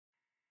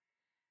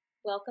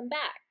Welcome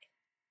back.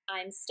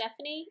 I'm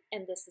Stephanie,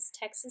 and this is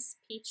Texas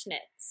Peach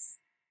Knits.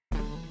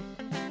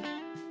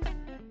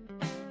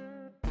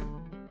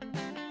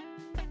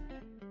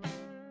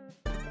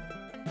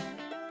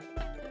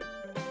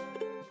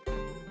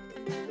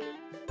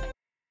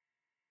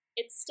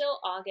 It's still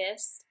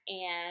August,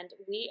 and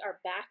we are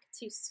back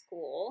to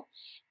school.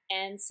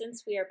 And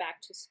since we are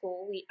back to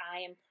school, I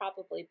am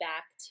probably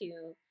back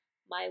to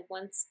my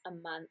once a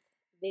month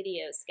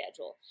video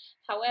schedule.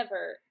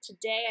 However,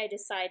 today I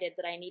decided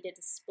that I needed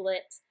to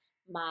split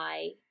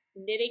my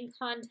knitting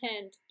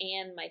content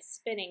and my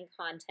spinning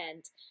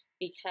content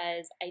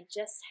because I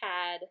just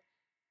had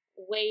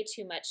way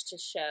too much to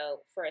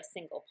show for a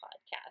single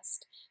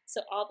podcast.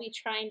 So I'll be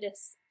trying to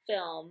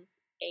film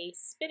a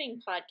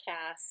spinning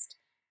podcast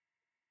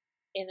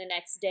in the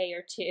next day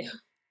or two,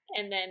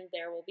 and then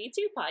there will be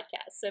 2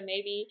 podcasts. So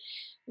maybe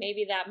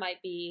that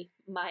might be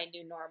my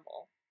new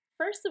normal.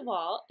 First of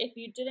all, if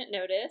you didn't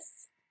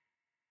notice,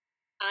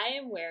 I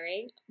am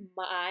wearing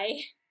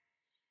my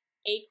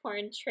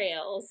Acorn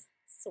Trail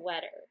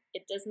sweater.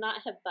 It does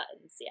not have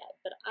buttons yet,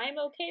 but I'm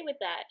okay with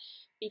that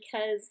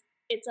because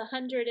it's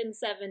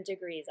 107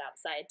 degrees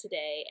outside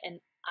today,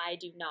 and I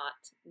do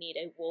not need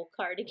a wool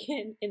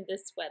cardigan in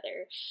this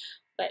weather.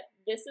 But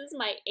this is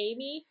my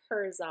Amy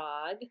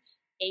Herzog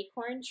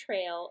Acorn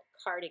Trail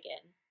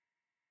cardigan.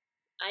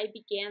 I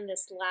began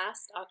this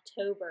last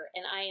October,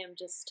 and I am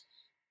just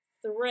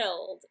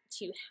thrilled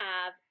to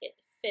have it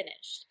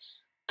finished.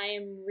 I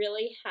am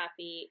really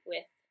happy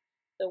with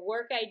the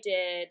work I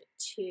did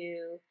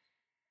to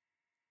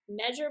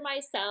measure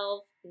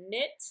myself,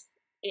 knit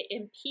it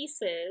in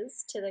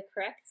pieces to the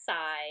correct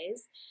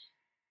size,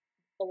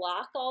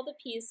 block all the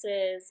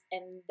pieces,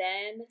 and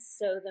then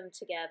sew them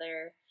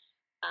together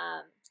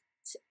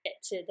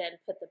to then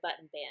put the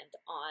button band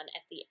on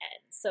at the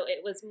end. So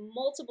it was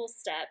multiple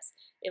steps.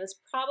 It was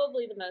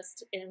probably the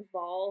most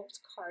involved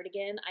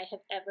cardigan I have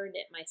ever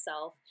knit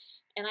myself,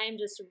 and I am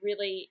just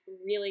really,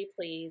 really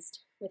pleased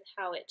with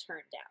how it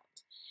turned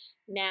out.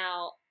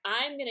 Now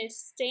I'm going to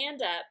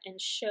stand up and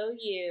show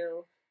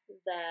you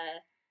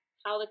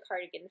how the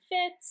cardigan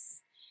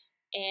fits,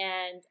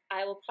 and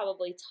I will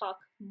probably talk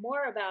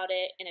more about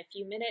it in a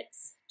few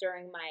minutes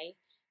during my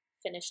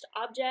finished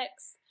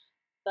objects.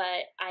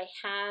 But I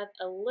have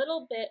a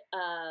little bit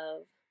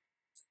of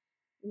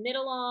knit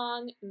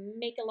along,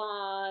 make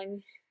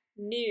along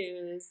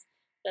news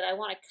that I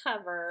want to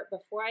cover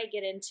before I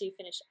get into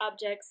finished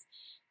objects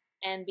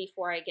and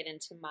before I get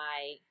into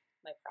my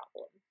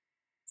problem.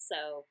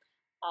 So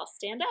I'll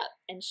stand up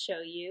and show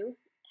you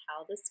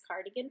how this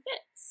cardigan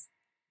fits.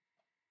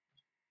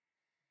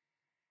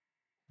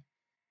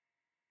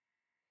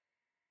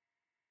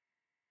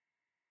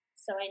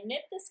 So I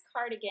knit this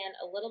cardigan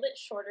a little bit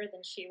shorter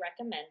than she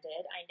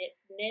recommended. I knit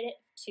it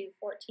to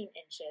 14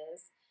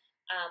 inches,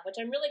 which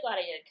I'm really glad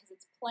I did because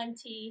it's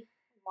plenty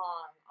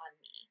long on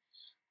me.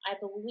 I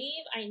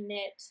believe I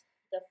knit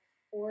the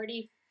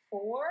 44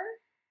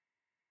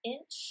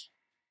 inch,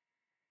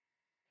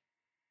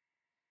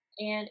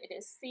 and it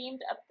is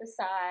seamed up the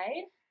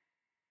side,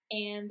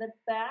 and the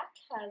back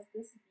has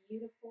this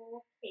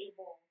beautiful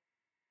cable.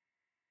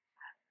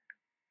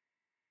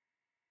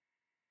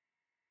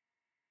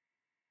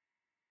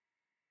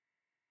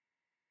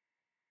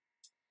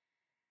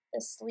 The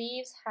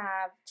sleeves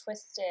have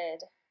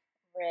twisted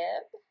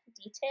rib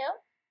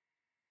detail,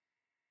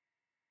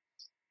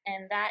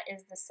 and that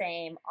is the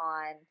same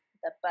on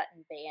the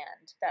button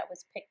band that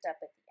was picked up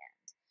at the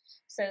end.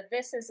 So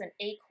this is an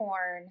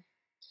acorn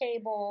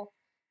cable.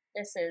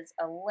 This is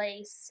a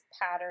lace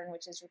pattern,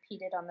 which is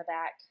repeated on the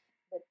back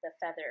with the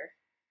feather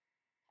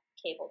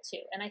cable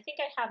too. And I think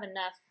I have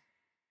enough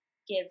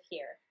give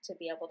here to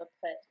be able to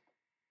put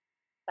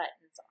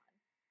buttons on.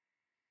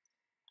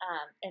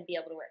 And be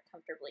able to wear it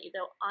comfortably.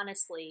 Though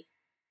honestly,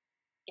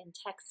 in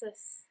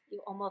Texas,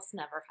 you almost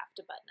never have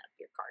to button up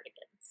your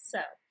cardigans.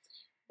 So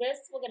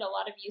this will get a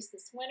lot of use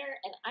this winter,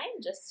 and I'm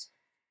just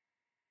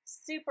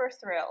super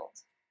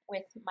thrilled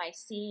with my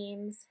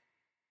seams.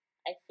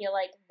 I feel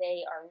like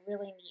they are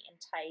really neat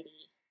and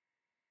tidy,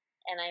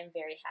 and I'm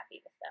very happy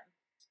with them.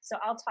 So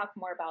I'll talk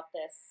more about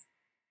this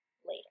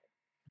later.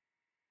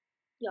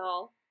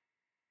 Y'all,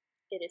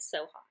 it is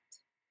so hot.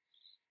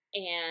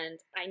 And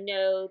I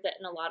know that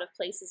in a lot of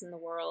places in the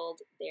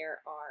world,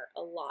 there are a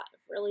lot of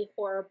really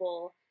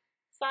horrible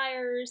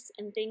fires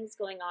and things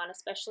going on,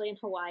 especially in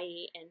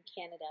Hawaii and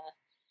Canada.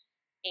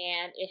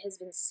 And it has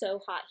been so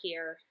hot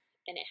here,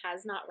 and it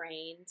has not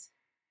rained.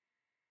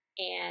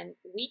 And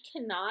we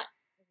cannot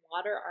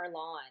water our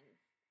lawn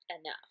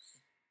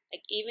enough.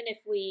 Like, even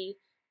if we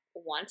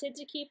wanted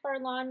to keep our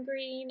lawn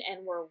green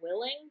and were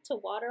willing to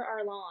water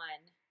our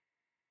lawn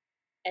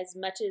as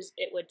much as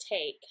it would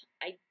take,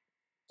 I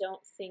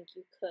don't think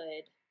you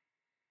could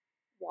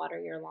water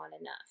your lawn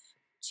enough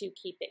to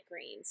keep it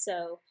green.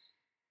 So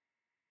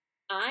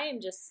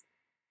I'm just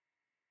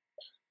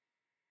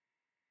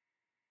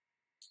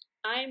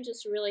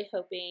really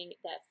hoping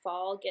that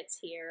fall gets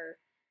here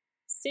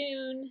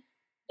soon,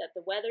 that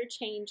the weather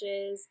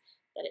changes,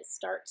 that it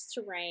starts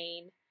to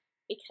rain,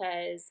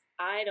 because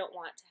I don't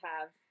want to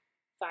have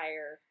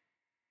fire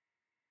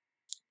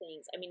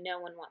things. I mean, no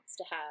one wants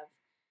to have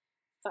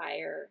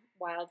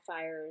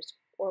wildfires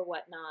or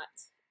whatnot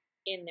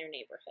in their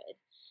neighborhood.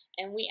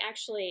 And we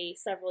actually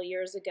several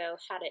years ago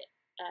had a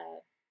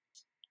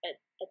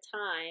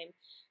time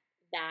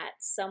that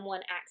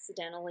someone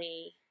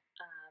accidentally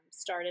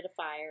started a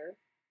fire,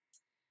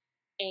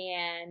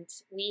 and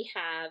we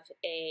have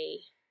a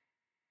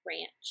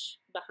ranch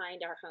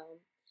behind our home,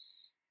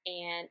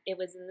 and it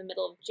was in the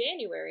middle of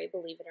January,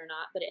 believe it or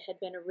not, but it had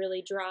been a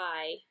really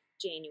dry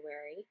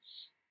January,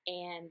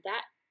 and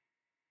that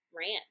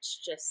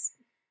ranch just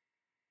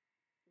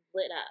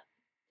lit up.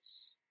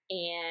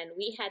 And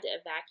we had to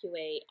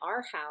evacuate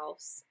our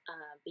house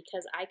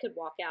because I could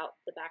walk out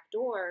the back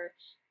door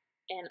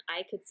and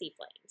I could see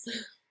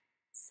flames.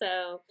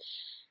 So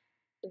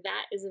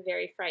that is a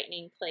very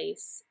frightening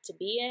place to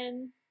be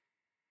in.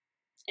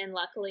 And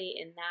luckily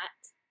in that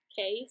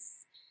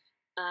case,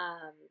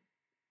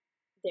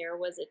 there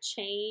was a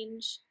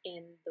change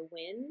in the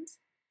wind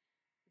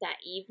that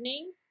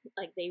evening.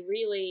 Like they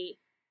really,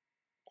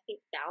 I think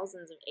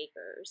thousands of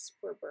acres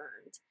were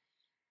burned.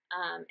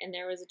 And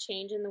there was a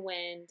change in the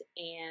wind,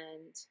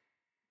 and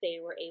they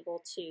were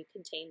able to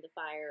contain the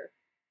fire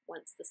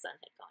once the sun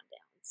had gone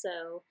down.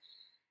 So,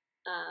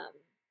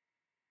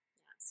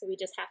 so we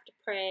just have to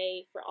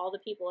pray for all the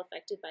people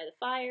affected by the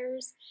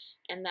fires,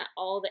 and that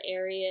all the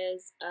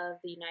areas of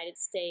the United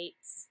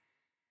States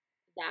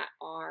that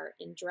are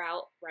in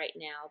drought right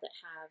now, that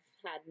have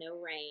had no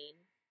rain,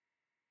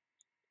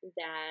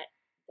 that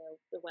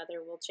the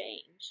weather will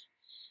change.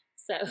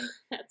 So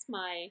that's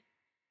my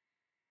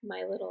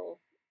little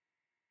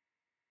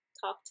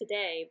talk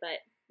today,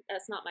 but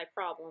that's not my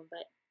problem,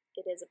 but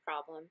it is a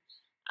problem.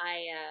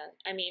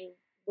 I mean,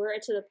 we're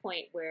to the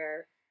point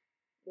where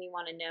we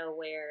want to know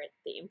where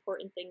the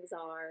important things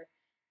are.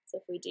 So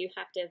if we do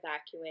have to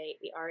evacuate,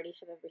 we already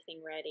have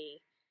everything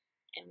ready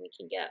and we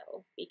can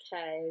go,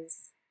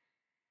 because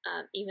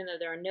even though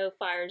there are no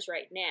fires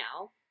right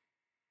now,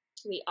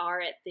 we are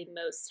at the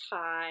most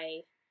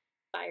high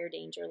fire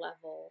danger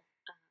level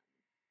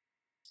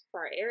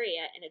for our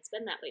area, and it's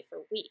been that way for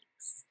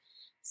weeks.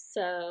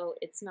 So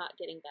it's not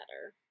getting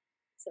better.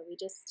 So we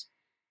just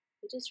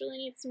really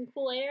need some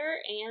cool air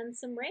and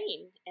some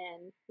rain.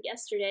 And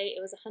yesterday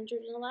it was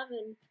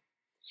 111,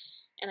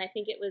 and I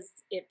think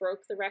it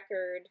broke the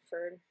record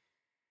for,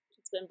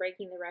 it's been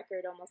breaking the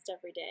record almost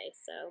every day.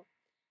 So,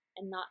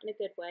 and not in a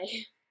good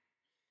way.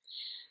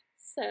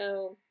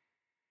 So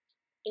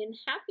in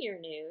happier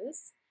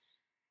news,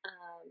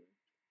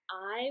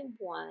 I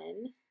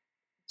won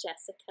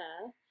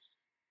Jessica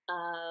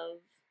of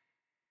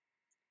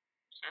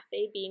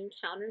Cafe Bean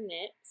Counter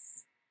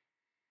Knits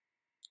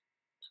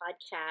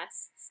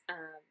podcast's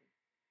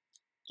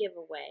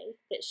giveaway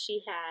that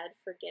she had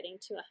for getting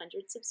to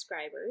 100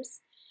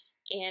 subscribers.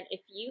 And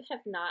if you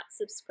have not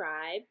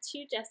subscribed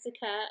to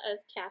Jessica of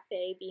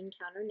Cafe Bean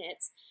Counter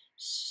Knits,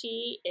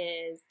 she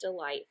is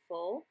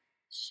delightful.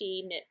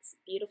 She knits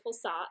beautiful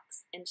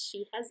socks, and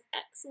she has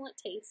excellent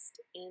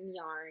taste in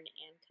yarn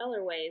and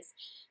colorways.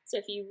 So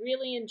if you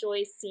really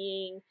enjoy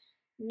seeing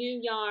new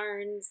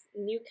yarns,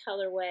 new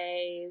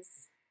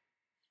colorways,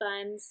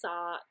 fun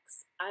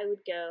socks, I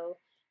would go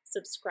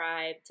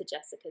subscribe to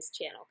Jessica's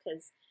channel,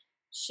 because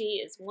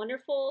she is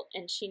wonderful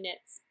and she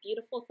knits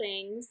beautiful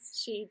things.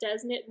 She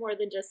does knit more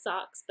than just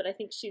socks, but I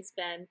think she's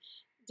been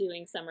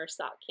doing summer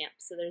sock camp,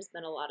 so there's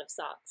been a lot of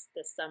socks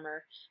this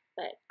summer,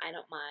 but I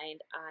don't mind.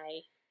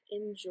 I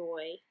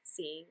enjoy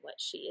seeing what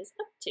she is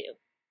up to.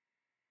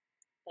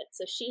 But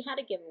so she had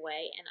a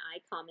giveaway, and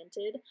I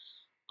commented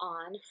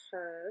on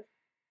her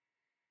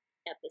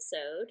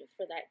episode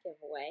for that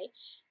giveaway,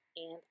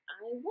 and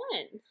I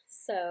won.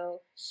 So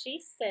she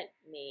sent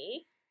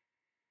me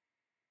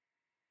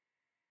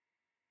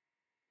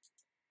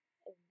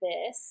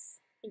this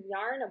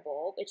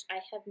Yarnable, which I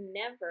have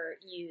never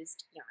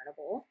used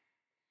Yarnable,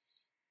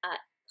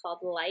 called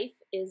Life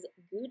is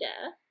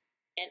Gouda,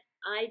 and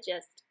I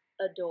just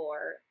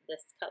adore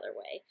this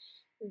colorway.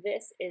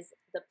 This is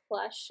the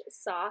Plush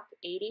Sock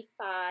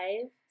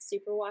 85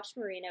 Superwash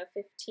Merino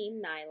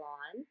 15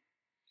 nylon,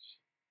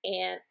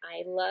 and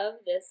I love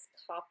this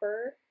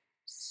copper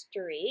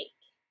streak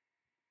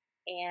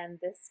and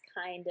this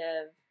kind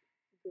of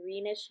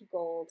greenish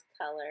gold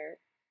color,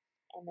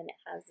 and then it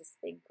has this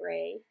big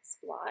gray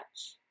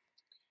splotch.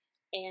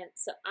 And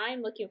so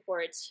I'm looking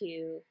forward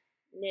to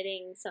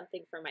knitting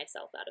something for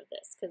myself out of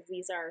this, because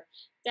these are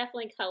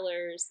definitely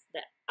colors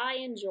that I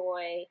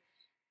enjoy,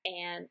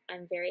 and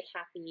I'm very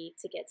happy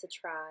to get to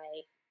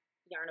try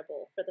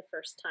Yarnable for the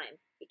first time,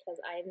 because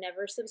I've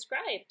never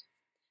subscribed.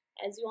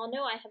 As you all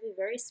know, I have a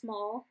very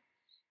small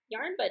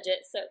yarn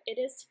budget, so it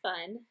is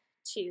fun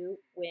to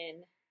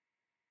win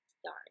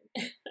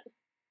yarn.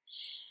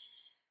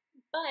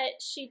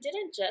 But she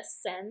didn't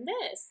just send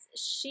this.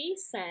 She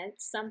sent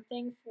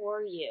something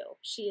for you.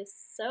 She is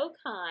so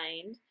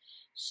kind.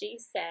 She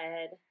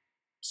said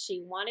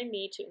she wanted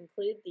me to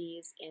include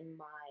these in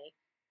my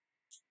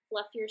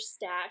Fluff Your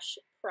Stash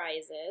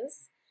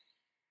prizes.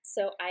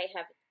 So I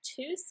have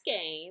 2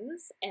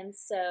 skeins, and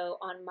so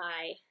on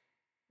my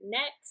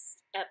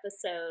next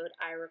episode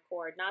I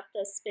record, not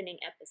the spinning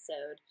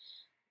episode,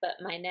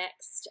 but my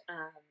next,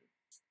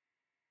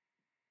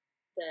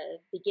 the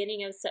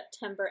beginning of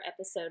September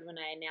episode when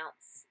I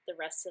announce the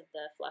rest of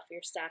the Fluff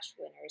Your Stash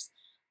winners,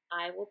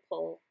 I will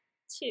pull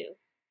 2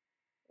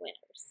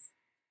 winners.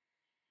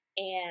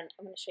 And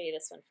I'm going to show you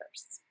this one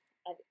first.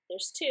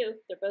 There's 2,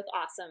 they're both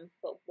awesome,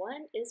 but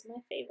one is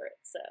my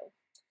favorite. So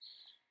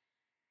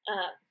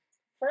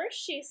first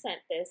she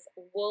sent this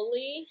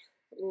woolly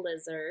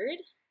lizard,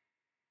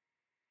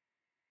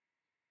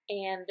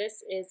 and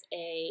this is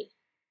a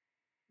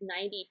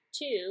 92%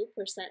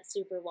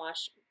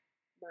 superwash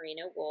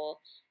merino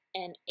wool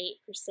and 8%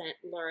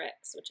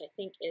 lurex, which I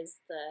think is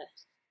the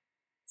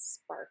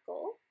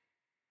sparkle.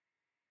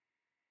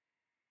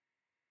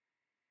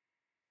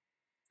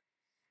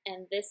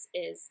 And this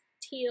is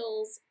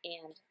teals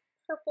and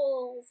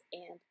purples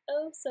and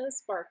oh so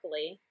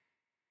sparkly.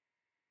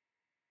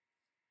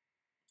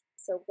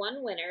 So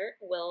one winner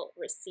will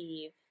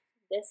receive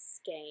this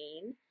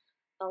skein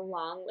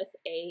along with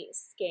a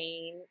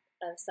skein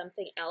of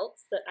something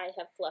else that I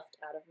have fluffed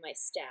out of my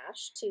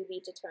stash to be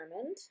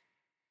determined.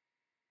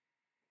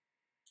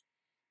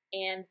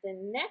 And the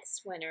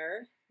next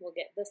winner will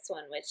get this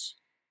one, which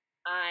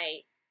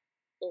I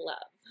love.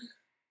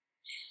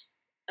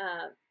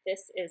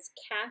 This is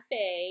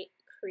Cafe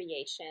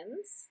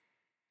Creations,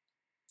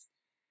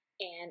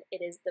 and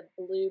it is the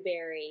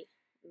blueberry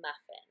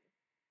muffin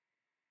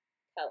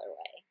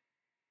colorway.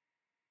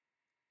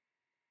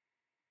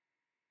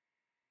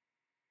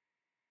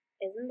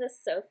 Isn't this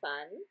so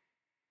fun?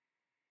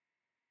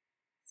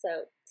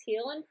 So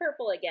teal and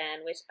purple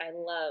again, which I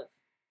love.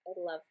 I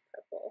love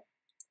purple.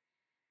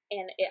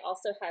 And it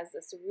also has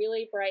this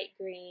really bright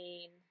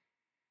green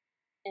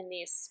and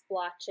these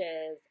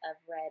splotches of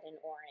red and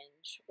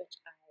orange, which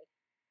I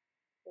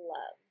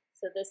love.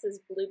 So this is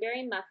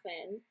Blueberry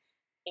Muffin,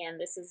 and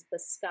this is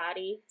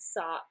Biscotti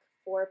Sock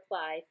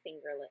 4-ply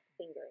fingering,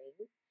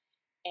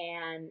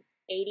 and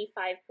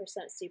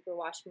 85%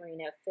 superwash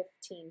merino, 15%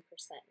 nylon.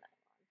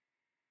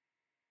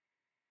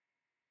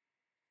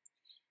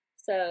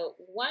 So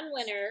one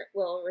winner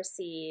will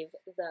receive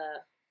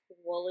the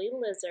woolly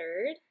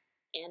lizard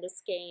and a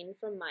skein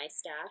from my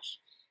stash,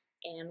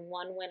 and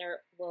one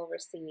winner will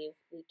receive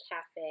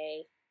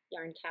the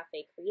Yarn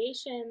Cafe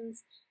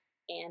Creations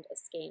and a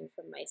skein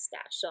from my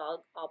stash.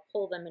 So I'll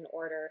pull them in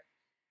order,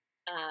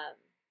 and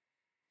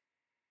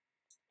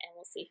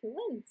we'll see who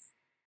wins.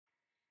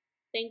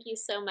 Thank you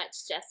so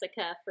much,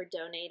 Jessica, for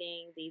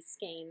donating these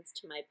skeins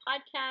to my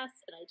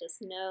podcast, and I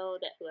just know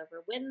that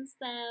whoever wins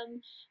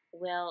them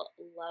will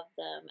love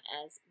them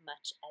as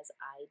much as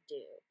I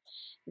do.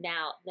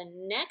 Now, the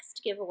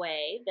next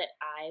giveaway that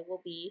I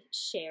will be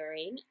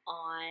sharing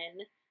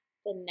on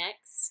the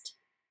next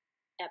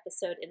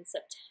episode in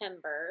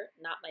September,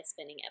 not my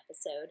spinning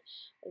episode,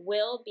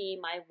 will be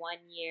my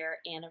 1-year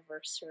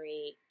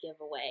anniversary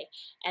giveaway,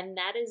 and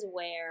that is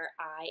where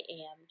I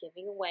am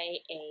giving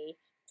away a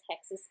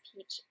Texas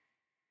Peach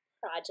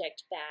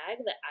project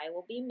bag that I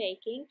will be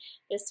making.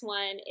 This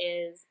one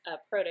is a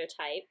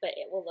prototype, but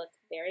it will look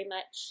very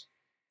much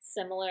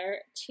similar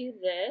to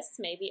this,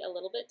 maybe a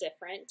little bit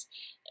different.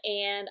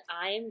 And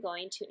I am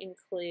going to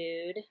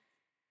include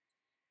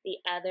the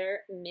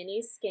other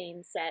mini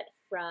skein set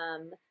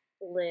from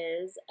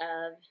Liz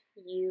of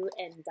You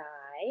and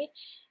Die,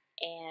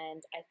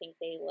 and I think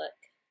they look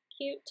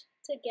cute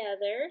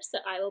together, so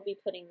I will be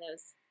putting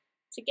those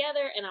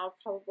together, and I'll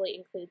probably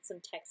include some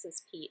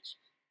Texas Peach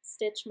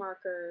stitch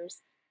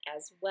markers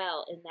as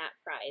well in that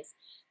prize.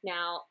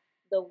 Now,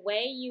 the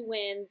way you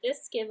win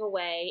this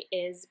giveaway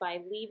is by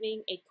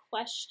leaving a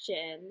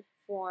question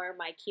for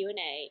my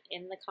Q&A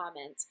in the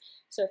comments.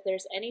 So if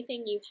there's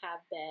anything you have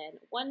been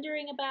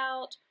wondering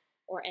about,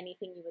 or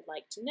anything you would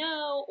like to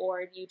know,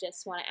 or you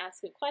just want to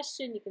ask a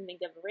question, you can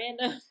think of a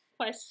random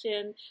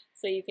question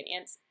so you can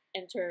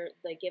enter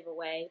the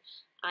giveaway.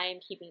 I am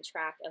keeping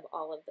track of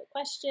all of the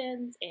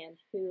questions and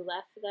who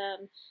left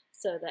them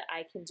so that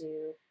I can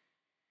do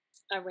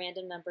a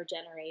random number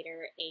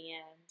generator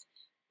and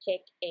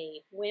pick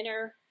a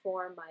winner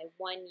for my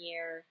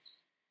 1-year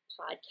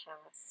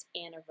podcast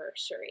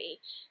anniversary.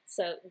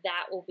 So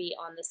that will be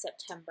on the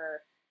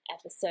September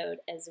episode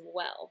as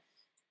well.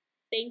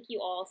 Thank you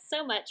all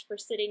so much for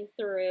sitting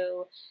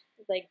through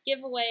the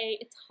giveaway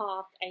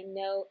talk. I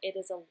know it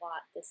is a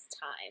lot this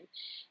time,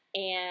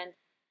 and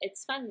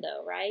it's fun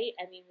though, right?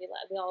 I mean,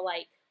 we all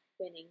like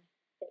winning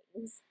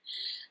things.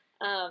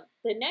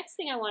 The next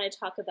thing I want to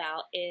talk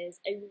about is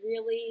a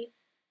really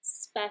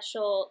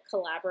special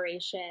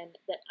collaboration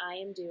that I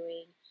am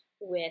doing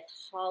with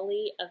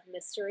Holly of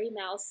Mystery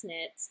Mouse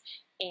Knits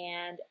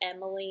and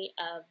Emily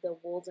of the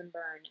Wool and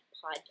Burn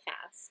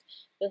podcast.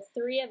 The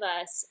three of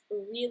us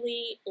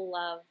really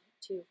love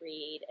to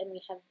read, and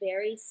we have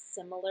very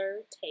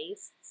similar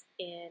tastes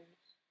in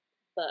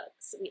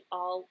books. We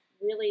all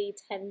really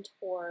tend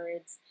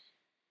towards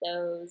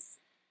those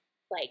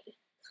like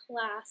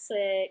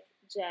classic,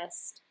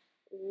 just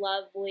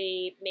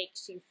lovely,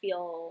 makes you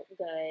feel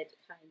good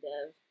kind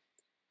of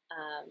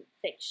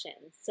fiction.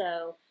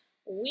 So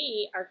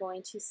we are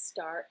going to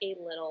start a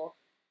little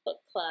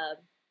book club.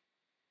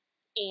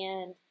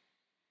 And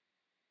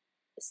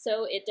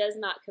so it does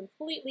not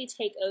completely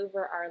take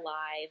over our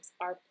lives,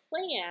 our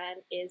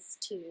plan is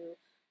to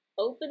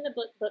open the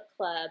book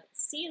club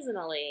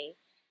seasonally,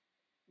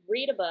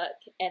 read a book,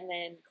 and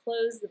then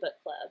close the book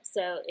club.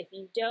 So if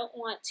you don't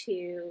want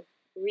to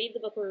read the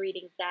book we're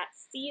reading that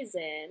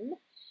season,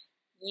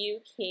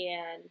 you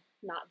can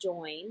not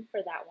join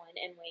for that one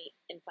and wait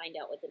and find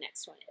out what the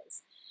next one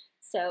is.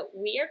 So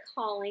we are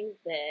calling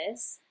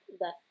this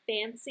the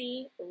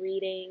Fancy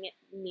Reading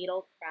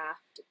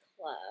Needlecraft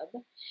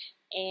Club,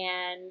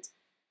 and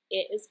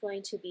it is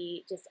going to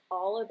be just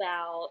all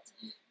about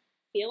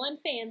feeling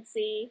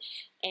fancy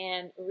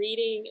and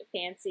reading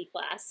fancy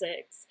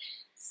classics.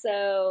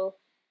 So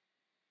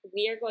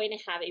we are going to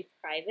have a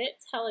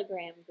private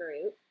Telegram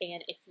group,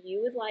 and if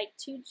you would like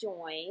to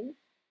join,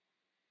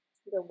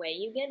 the way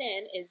you get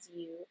in is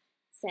you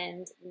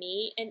send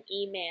me an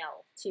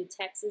email to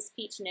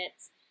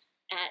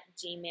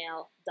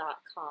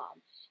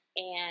texaspeachknits@gmail.com,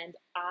 and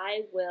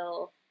I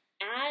will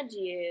add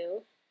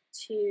you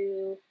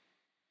to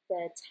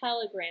the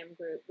Telegram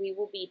group. We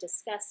will be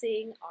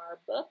discussing our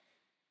book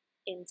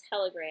in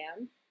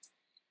Telegram,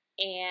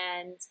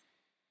 and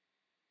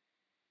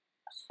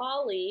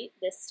Holly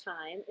this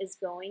time is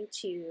going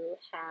to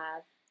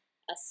have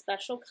a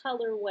special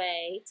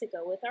colorway to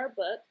go with our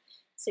book,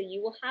 so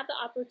you will have the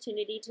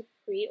opportunity to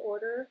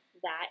pre-order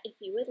that if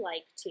you would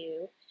like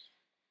to.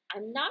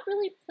 I'm not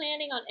really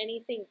planning on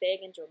anything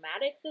big and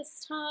dramatic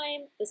this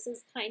time. This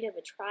is kind of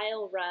a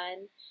trial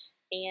run,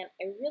 and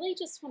I really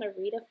just want to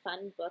read a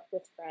fun book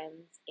with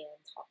friends and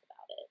talk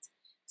about it.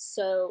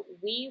 So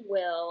we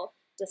will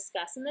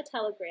discuss in the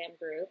Telegram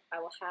group. I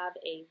will have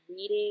a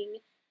reading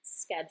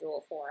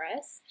schedule for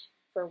us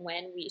for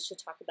when we should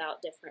talk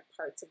about different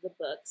parts of the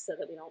book so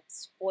that we don't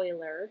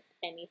spoiler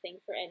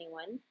anything for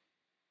anyone.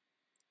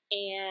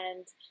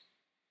 And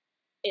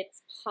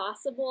it's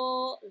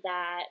possible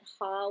that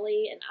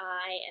Holly and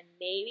I and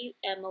maybe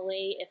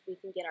Emily, if we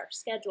can get our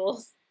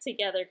schedules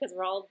together, because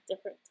we're all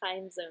different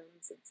time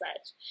zones and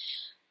such,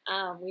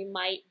 we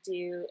might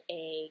do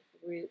a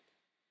group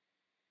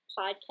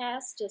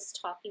podcast just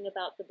talking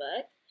about the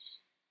book.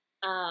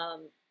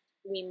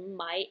 We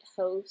might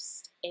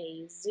host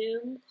a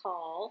Zoom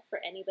call for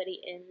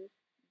anybody in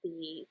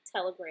the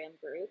Telegram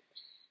group.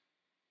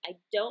 I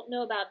don't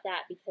know about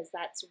that because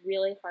that's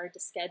really hard to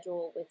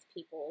schedule with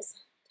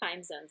people's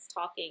time zones.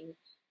 Talking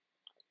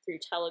through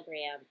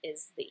Telegram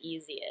is the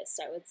easiest,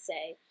 I would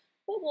say,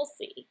 but we'll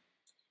see.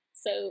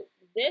 So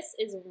this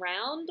is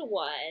round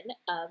one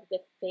of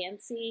the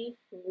Fancy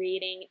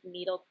Reading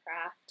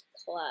Needlecraft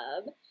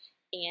Club,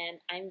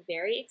 and I'm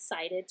very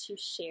excited to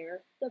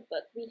share the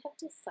book we have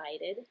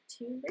decided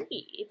to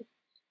read.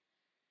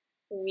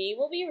 We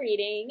will be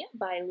reading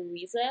by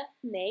Louisa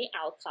May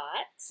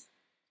Alcott,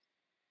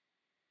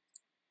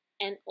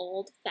 An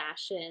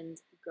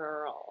Old-Fashioned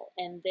Girl,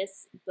 and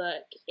this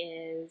book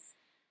is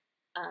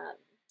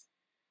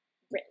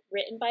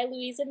written by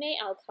Louisa May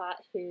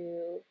Alcott,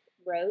 who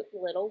wrote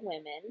Little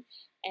Women,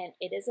 and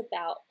it is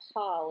about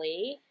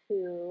Polly,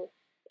 who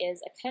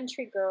is a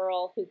country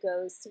girl who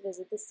goes to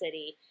visit the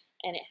city,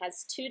 and it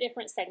has two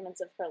different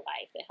segments of her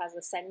life. It has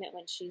a segment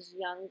when she's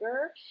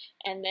younger,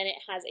 and then it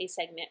has a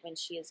segment when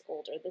she is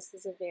older. This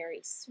is a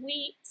very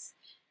sweet,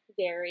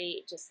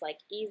 very just like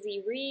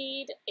easy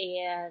read,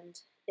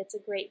 and it's a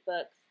great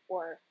book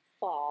for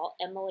fall.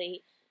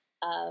 Emily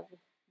of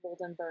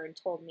Boldenburn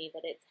told me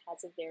that it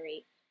has a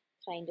very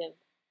kind of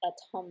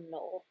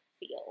autumnal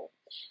feel.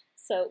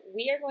 So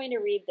we are going to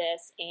read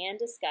this and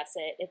discuss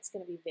it. It's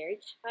going to be very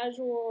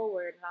casual.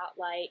 We're not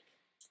like,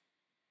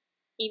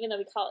 even though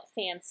we call it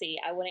fancy,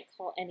 I wouldn't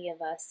call any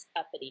of us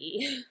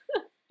uppity.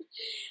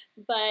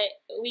 But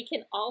we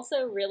can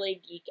also really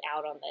geek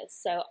out on this.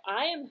 So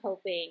I am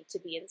hoping to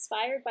be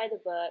inspired by the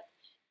book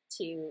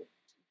to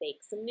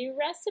bake some new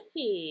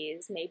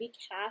recipes, maybe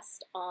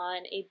cast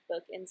on a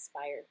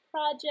book-inspired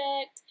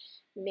project,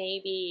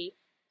 maybe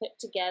put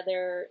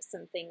together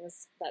some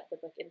things that the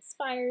book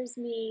inspires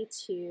me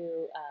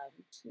to,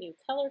 new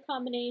color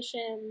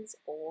combinations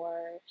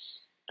or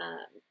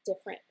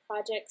different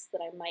projects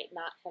that I might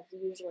not have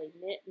usually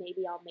knit.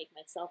 Maybe I'll make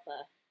myself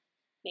a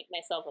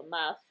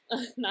muff.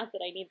 Not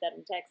that I need that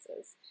in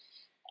Texas.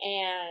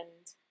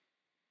 And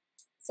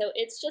so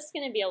it's just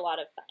going to be a lot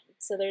of fun.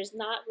 So there's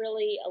not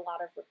really a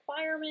lot of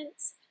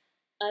requirements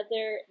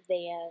other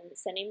than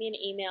sending me an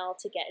email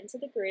to get into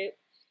the group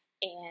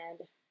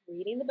and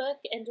reading the book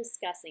and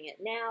discussing it.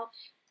 Now,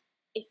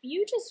 if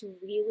you just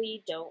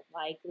really don't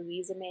like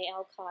Louisa May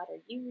Alcott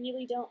or you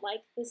really don't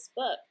like this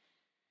book,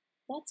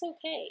 that's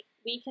okay.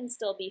 We can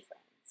still be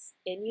friends.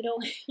 And you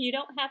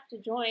don't have to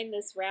join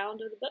this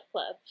round of the book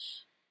club.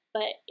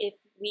 But if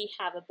we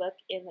have a book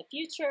in the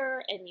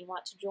future and you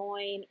want to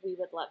join, we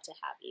would love to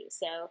have you.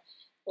 So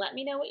let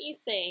me know what you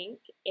think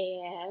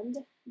and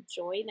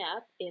join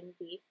up in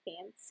the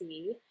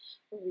Fancy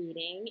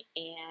Reading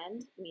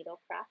and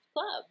Needlecraft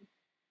Club.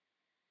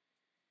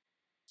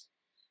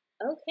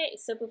 Okay,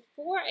 so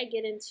before I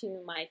get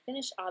into my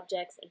finished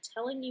objects and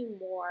telling you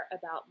more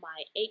about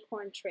my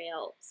Acorn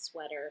Trail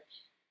sweater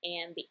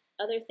and the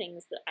other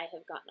things that I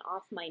have gotten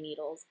off my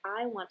needles,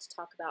 I want to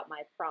talk about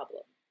my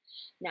problem.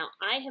 Now,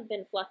 I have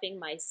been fluffing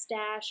my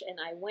stash and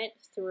I went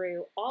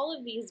through all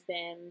of these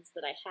bins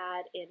that I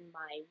had in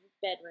my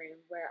bedroom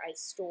where I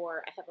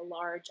have a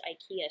large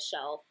IKEA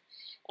shelf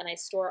and I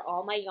store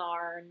all my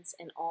yarns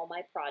and all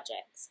my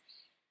projects.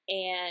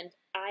 And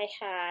I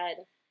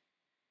had,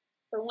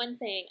 for one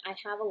thing, I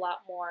have a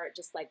lot more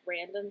just like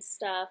random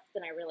stuff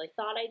than I really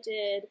thought I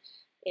did.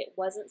 It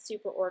wasn't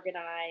super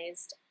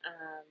organized,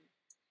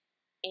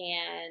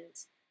 and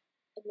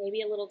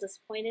maybe a little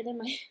disappointed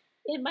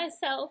in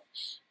myself.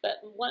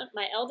 But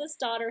my eldest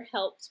daughter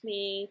helped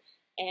me,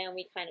 and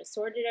we kind of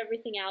sorted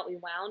everything out. We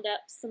wound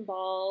up some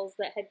balls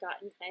that had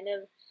gotten kind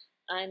of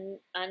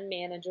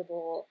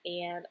unmanageable,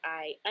 and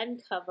I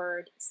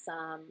uncovered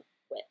some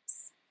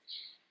whips.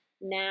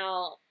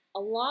 Now, a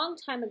long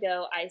time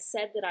ago, I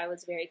said that I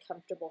was very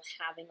comfortable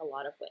having a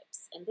lot of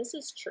whips, and this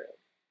is true.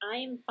 I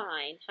am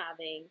fine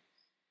having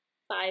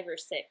 5 or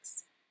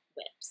 6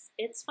 whips.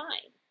 It's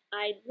fine.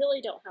 I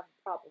really don't have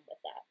a problem with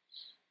that.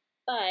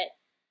 But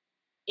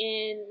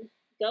in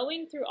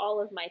going through all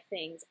of my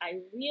things, I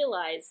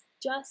realized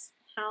just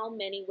how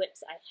many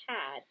whips I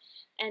had,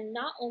 and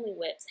not only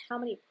whips, how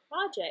many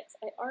projects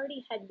I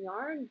already had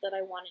yarn that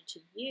I wanted to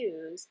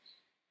use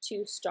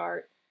to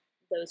start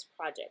those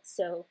projects.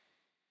 So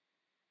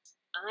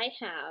I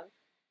have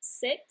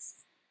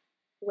 6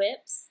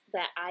 whips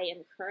that I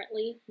am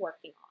currently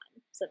working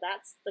on. So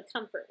that's the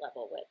comfort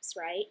level whips,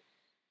 right?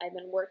 I've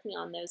been working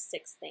on those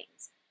 6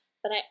 things.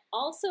 But I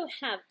also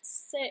have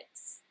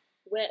 6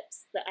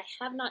 whips that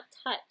I have not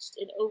touched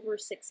in over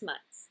 6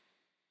 months.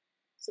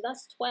 So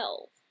that's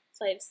 12.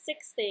 So I have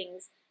 6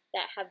 things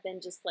that have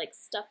been just like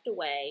stuffed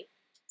away.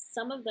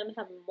 Some of them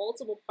have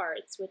multiple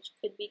parts, which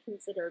could be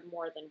considered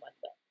more than one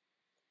whip.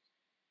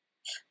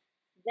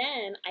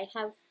 Then I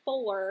have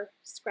 4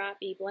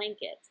 scrappy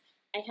blankets.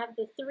 I have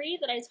the 3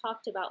 that I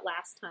talked about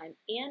last time,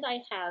 and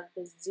I have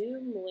the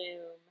Zoom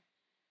Loom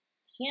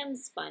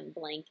hand-spun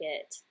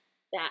blanket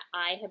that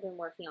I have been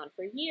working on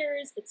for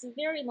years. It's a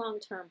very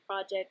long-term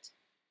project.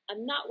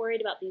 I'm not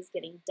worried about these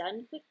getting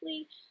done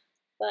quickly,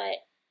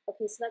 but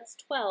okay, so that's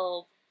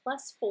 12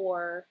 plus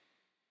 4.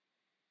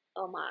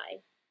 Oh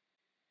my.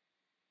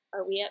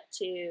 Are we up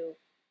to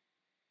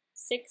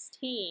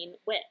 16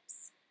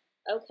 whips?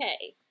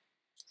 Okay.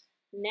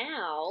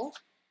 Now,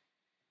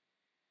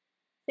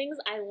 things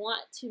I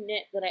want to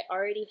knit that I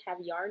already have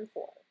yarn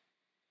for.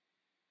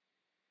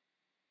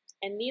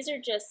 And these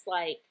are just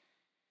like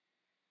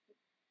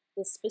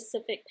the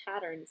specific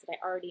patterns that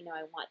I already know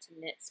I want to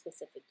knit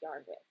specific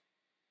yarn with.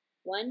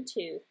 1,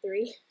 2,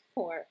 3,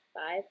 4,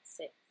 5,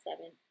 6,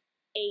 7,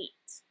 8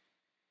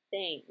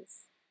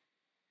 things.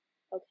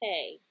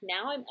 Okay,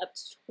 now I'm up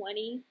to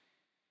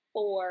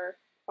 24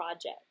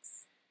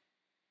 projects.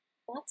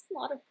 That's a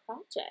lot of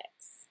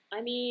projects.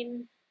 I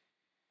mean,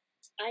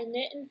 I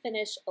knit and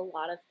finish a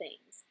lot of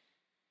things,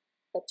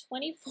 but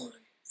 24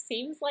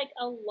 seems like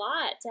a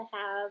lot to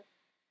have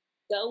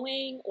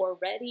going or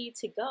ready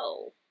to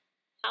go.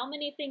 How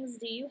many things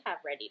do you have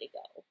ready to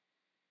go?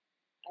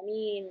 I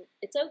mean,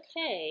 it's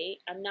okay.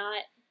 I'm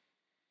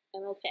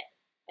okay.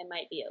 I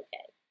might be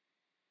okay.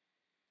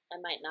 I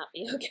might not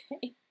be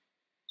okay.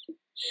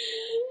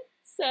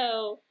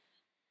 So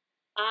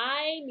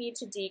I need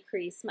to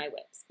decrease my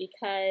whips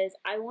because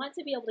I want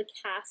to be able to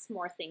cast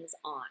more things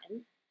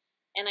on.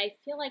 And I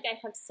feel like I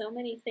have so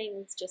many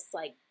things just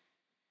like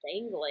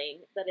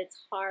dangling that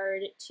it's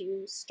hard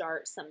to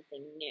start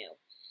something new.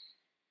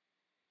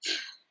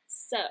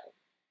 So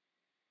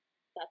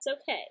that's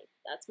okay.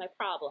 That's my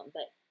problem,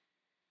 but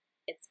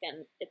it's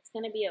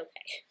gonna be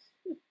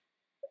okay.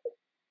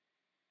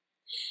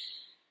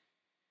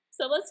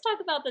 So let's talk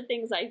about the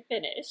things I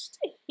finished.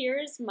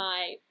 Here's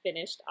my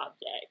finished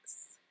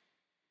objects.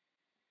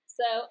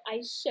 So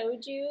I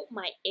showed you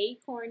my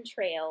Acorn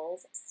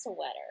Trails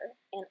sweater,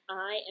 and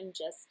I am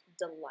just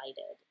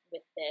delighted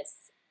with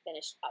this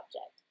finished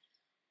object.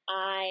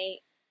 I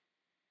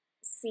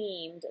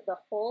seamed the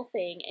whole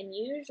thing, and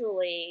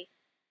usually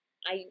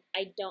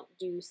I don't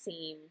do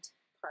seamed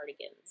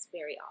cardigans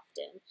very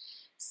often.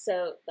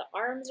 So the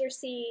arms are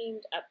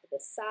seamed up the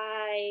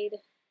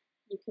side.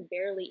 You can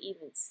barely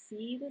even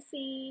see the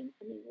seam.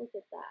 I mean, look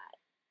at that.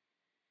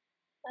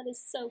 That is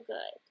so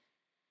good.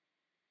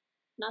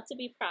 Not to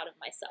be proud of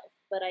myself,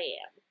 but I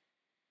am.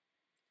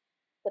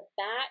 The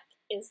back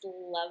is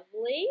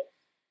lovely.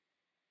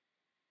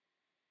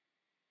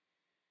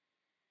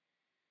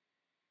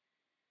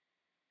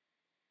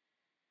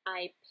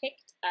 I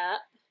picked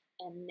up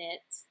and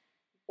knit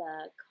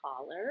the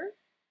collar,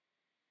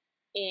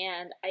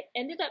 and I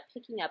ended up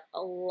picking up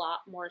a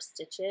lot more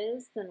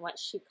stitches than what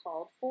she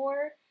called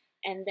for.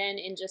 And then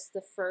in just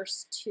the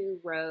first 2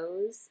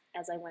 rows,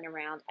 as I went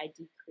around, I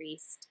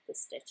decreased the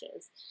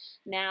stitches.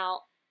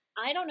 Now,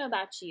 I don't know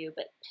about you,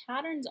 but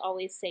patterns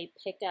always say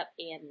pick up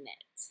and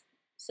knit.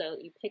 So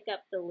you pick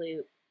up the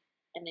loop,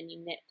 and then you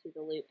knit through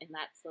the loop, and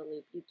that's the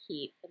loop you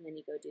keep, and then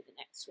you go do the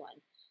next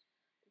one.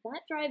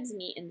 That drives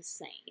me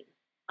insane.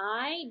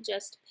 I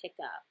just pick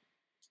up.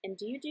 And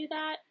do you do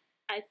that?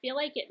 I feel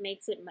like it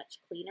makes it much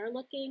cleaner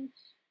looking,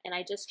 and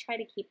I just try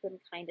to keep them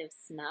kind of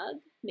snug.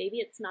 Maybe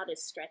it's not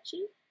as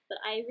stretchy, but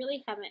I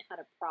really haven't had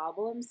a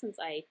problem since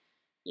I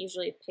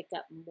usually pick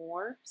up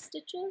more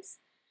stitches.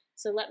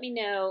 So let me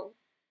know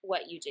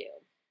what you do.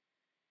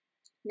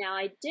 Now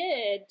I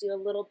did do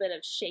a little bit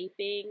of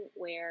shaping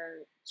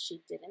where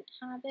she didn't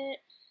have it,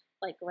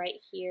 like right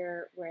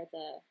here where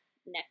the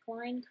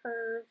neckline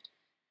curved,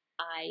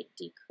 I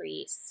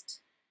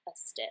decreased a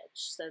stitch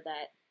so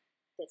that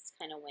this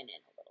kind of went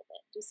in a little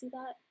bit. Do you see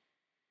that?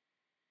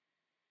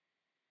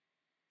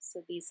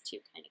 So these two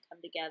kind of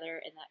come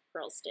together and that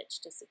purl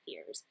stitch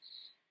disappears.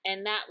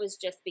 And that was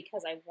just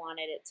because I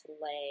wanted it to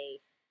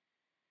lay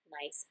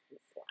nice and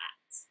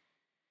flat.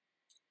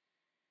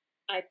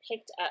 I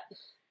picked up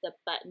the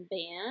button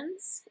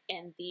bands,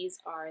 and these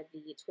are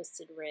the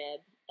twisted rib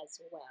as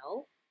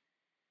well.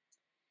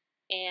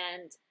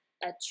 And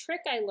a trick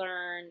I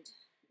learned,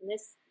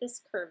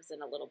 this curves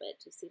in a little bit,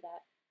 do you see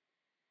that?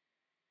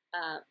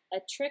 A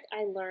trick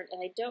I learned,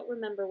 and I don't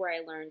remember where I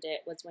learned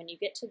it, was when you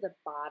get to the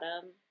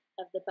bottom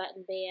of the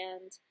button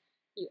band,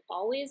 you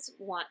always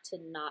want to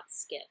not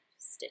skip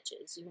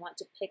stitches. You want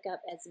to pick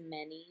up as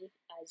many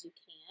as you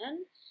can,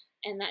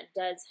 and that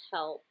does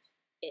help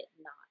it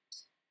not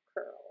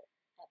curl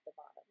at the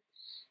bottom.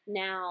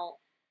 Now,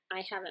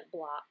 I haven't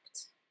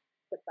blocked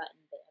the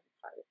button band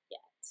part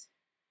yet,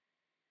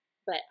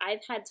 but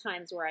I've had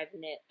times where I've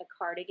knit a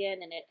cardigan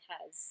and it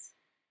has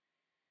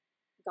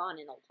gone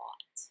in a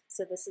lot.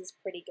 So this is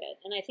pretty good.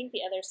 And I think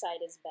the other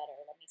side is better.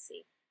 Let me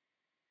see.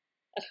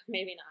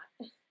 Maybe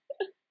not.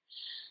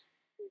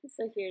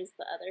 So here's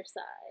the other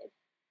side.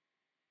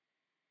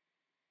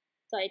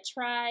 So I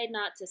try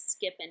not to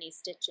skip any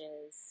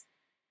stitches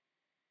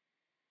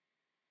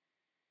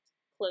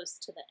close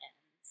to the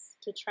ends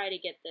to try to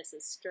get this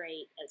as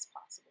straight as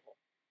possible.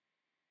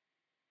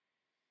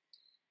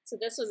 So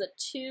this was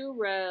a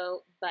 2-row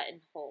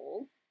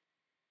buttonhole.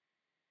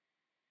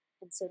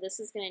 And so this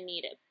is going to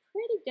need a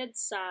pretty good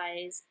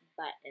size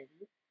button.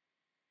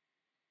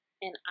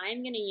 And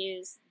I'm going to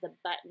use the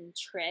button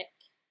trick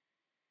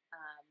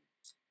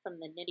from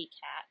the Knitty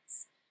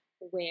Cats,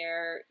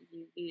 where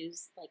you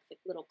use like the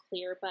little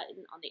clear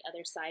button on the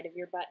other side of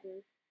your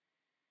button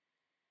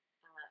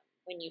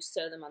when you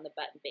sew them on the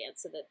button band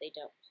so that they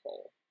don't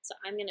pull. So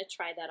I'm going to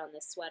try that on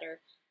this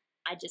sweater.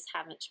 I just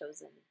haven't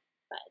chosen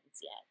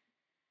buttons yet,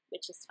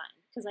 which is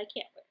fine because I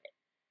can't wear it.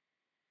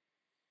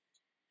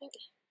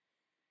 Okay.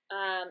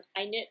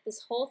 I knit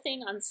this whole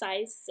thing on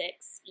size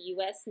 6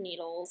 US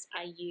needles.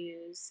 I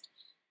used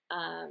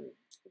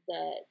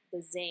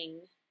the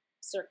Zing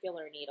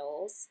circular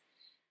needles,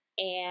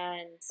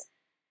 and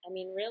I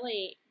mean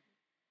really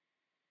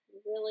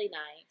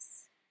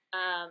nice.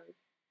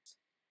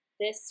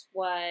 This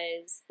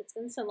was, it's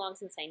been so long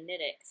since I knit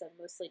it because I've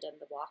mostly done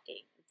the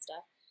blocking and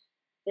stuff.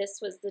 This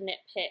was the Knit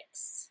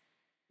Picks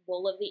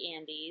Wool of the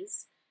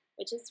Andes,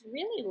 which is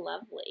really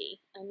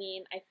lovely. I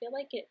mean, I feel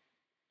like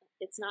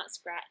it's not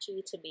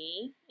scratchy to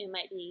me. It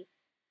might be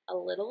a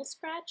little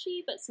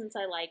scratchy, but since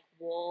I like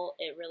wool,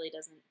 it really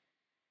doesn't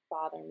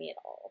bother me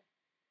at all.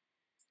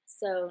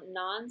 So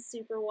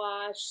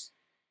non-superwash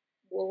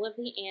Wool of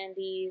the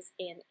Andes,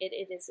 and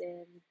it is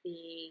in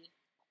the,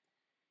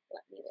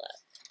 let me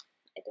look,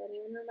 I don't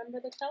even remember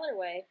the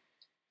colorway.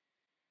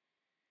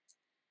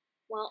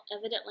 Well,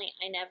 evidently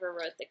I never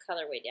wrote the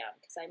colorway down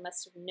because I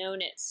must have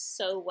known it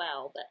so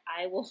well, but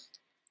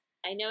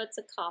I know it's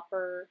a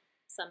copper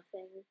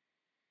something,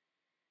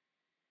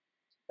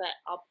 but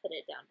I'll put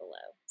it down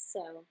below.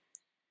 So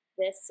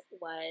this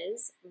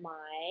was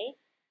my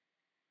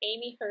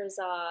Amy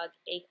Herzog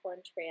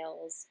Acorn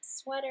Trails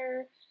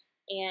sweater,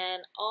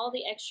 and all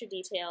the extra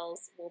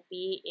details will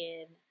be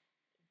in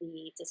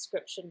the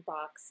description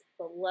box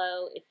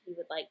below if you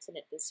would like to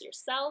knit this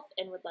yourself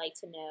and would like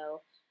to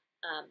know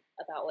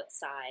about what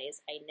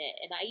size I knit.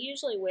 And I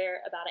usually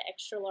wear about an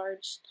extra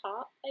large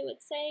top, I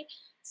would say,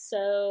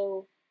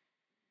 so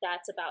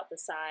that's about the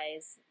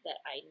size that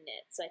I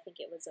knit. So I think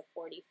it was a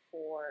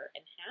 44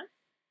 and a half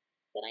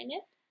that I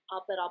knit,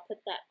 but I'll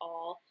put that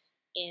all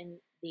in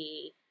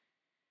the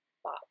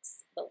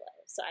box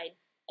below. So I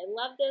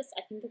love this.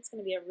 I think it's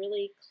going to be a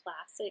really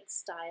classic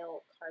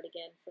style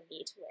cardigan for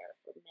me to wear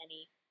for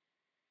many,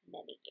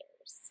 many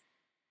years.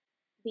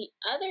 The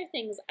other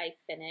things I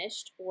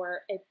finished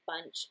were a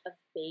bunch of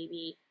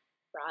baby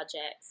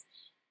projects.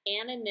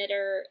 Anna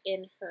Knitter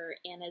in her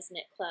Anna's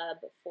Knit Club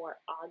for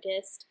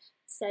August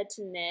said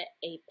to knit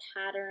a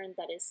pattern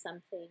that is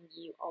something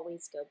you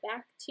always go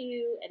back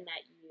to and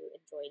that you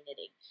enjoy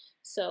knitting.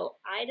 So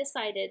I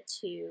decided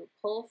to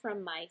pull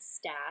from my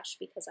stash,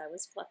 because I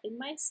was fluffing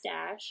my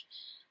stash,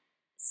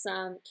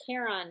 some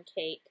Caron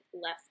cake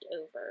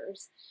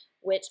leftovers,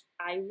 which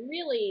I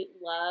really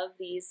love.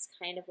 These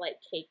kind of like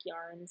cake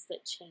yarns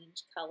that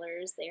change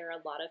colors. They are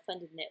a lot of fun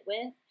to knit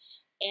with,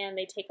 and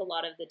they take a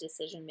lot of the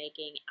decision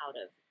making out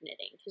of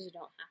knitting because you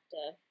don't have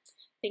to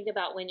think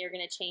about when you're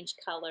going to change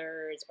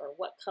colors or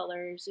what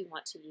colors you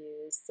want to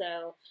use.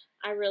 So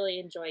I really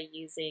enjoy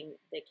using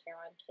the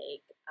Caron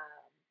cake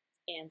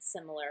and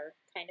similar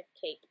kind of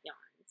cake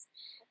yarns.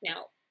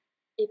 Now,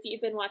 if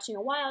you've been watching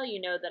a while, you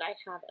know that I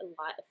have a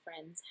lot of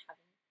friends having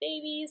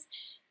babies,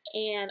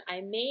 and I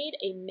made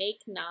a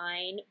Make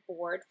 9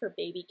 board for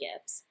baby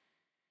gifts,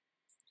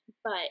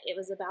 but it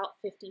was about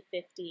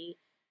 50-50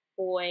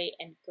 boy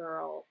and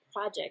girl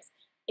projects.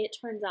 It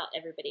turns out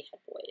everybody had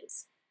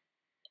boys.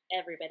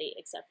 Everybody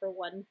except for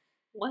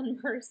one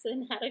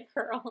person had a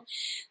girl.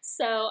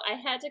 So I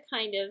had to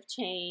kind of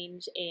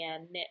change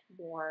and knit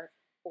more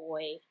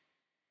boy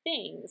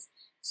things.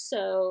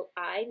 So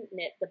I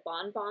knit the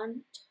Bon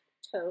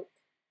Toque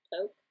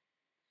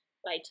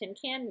by Tin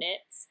Can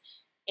Knits,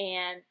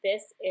 and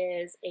this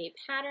is a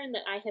pattern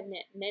that I have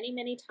knit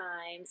many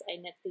times. I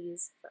knit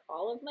these for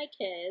all of my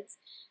kids.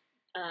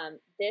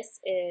 This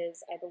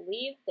is, I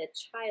believe, the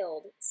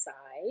child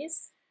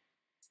size,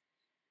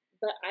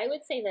 but I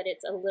would say that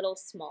it's a little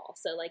small.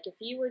 So like if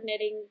you were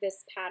knitting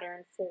this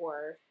pattern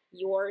for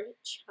your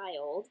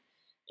child,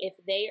 if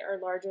they are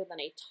larger than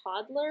a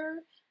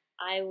toddler,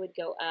 I would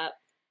go up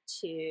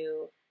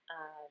to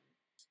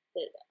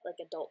like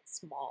adult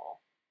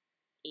small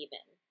even,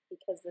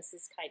 because this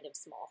is kind of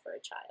small for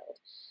a child.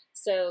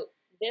 So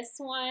this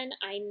one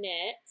I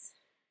knit,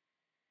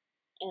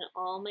 and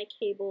all my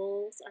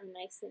cables are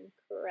nice and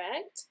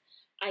correct.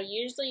 I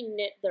usually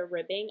knit the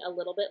ribbing a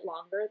little bit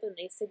longer than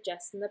they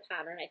suggest in the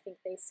pattern. I think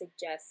they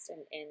suggest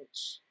an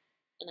inch,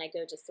 and I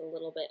go just a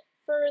little bit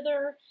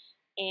further,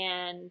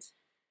 and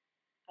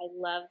I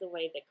love the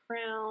way the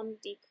crown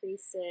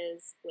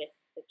decreases with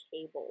the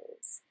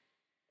cables.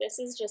 This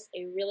is just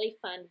a really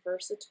fun,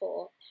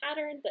 versatile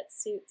pattern that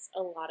suits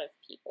a lot of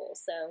people.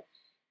 So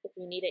if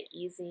you need an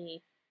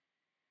easy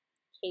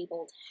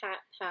cabled hat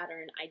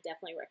pattern, I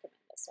definitely recommend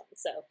this one.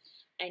 So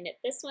I knit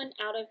this one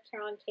out of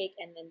Caron cake,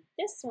 and then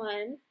this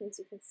one, as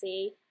you can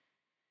see,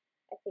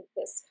 I think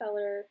this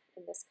color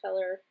and this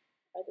color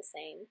are the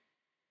same.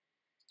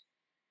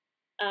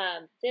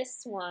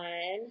 This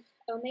one,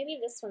 oh, maybe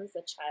this one's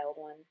the child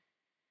one.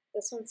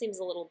 This one seems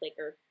a little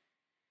bigger.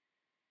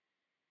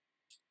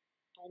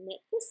 I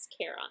knit this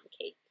Caron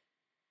cake,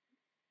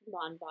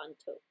 Bon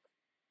Toque.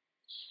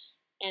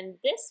 And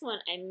this one,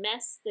 I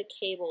messed the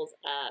cables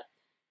up.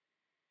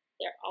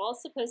 They're all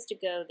supposed to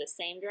go the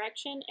same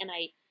direction, and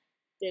I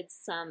did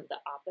some the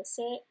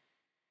opposite.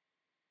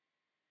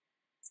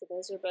 So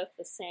those are both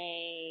the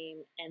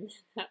same, and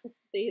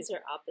these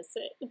are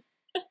opposite,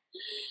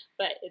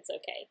 but it's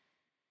okay.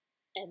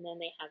 And then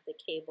they have the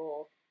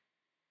cable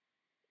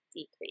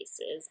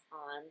decreases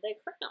on the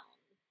crown.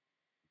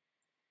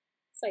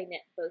 So I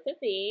knit both of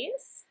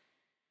these.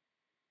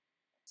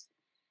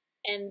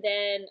 And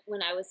then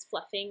when I was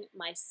fluffing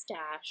my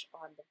stash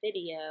on the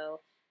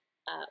video,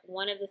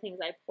 one of the things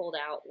I pulled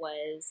out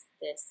was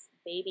this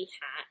baby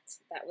hat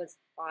that was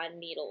on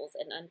needles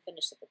and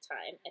unfinished at the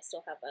time. I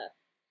still have a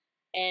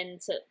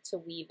end to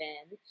weave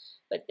in,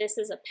 but this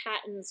is a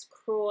Patons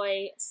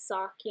Kroy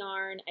sock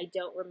yarn. I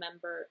don't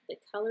remember the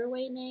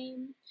colorway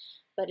name,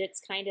 but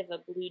it's kind of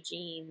a blue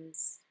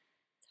jeans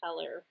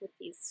color with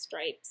these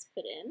stripes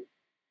put in.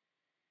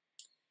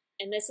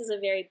 And this is a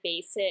very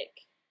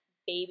basic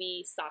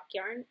baby sock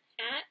yarn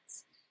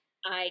hat.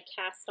 I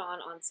cast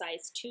on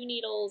size 2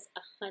 needles,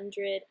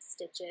 100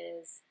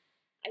 stitches.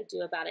 I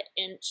do about an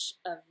inch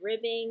of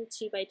ribbing,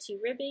 2x2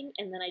 ribbing,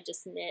 and then I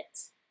just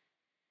knit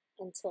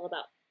until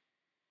about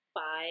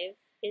 5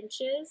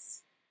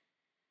 inches,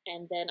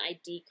 and then I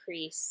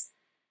decrease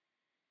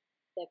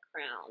the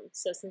crown.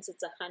 So since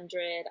it's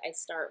 100, I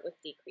start with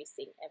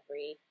decreasing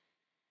every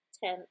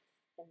 10th,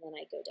 and then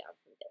I go down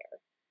from there.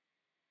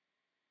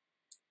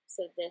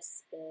 So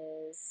this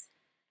is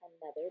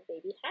another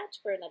baby hat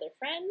for another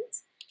friend.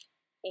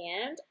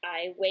 And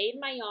I weighed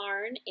my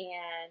yarn,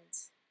 and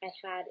I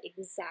had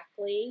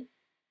exactly,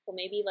 well,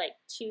 maybe like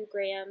 2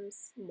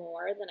 grams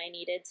more than I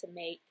needed to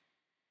make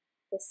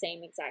the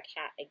same exact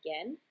hat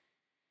again.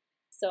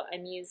 So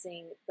I'm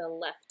using the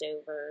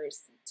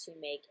leftovers to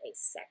make a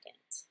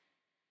second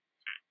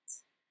hat.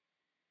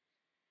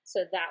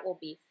 So that will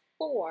be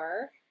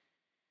 4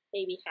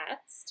 baby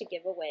hats to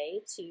give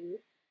away to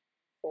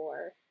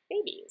 4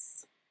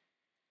 babies.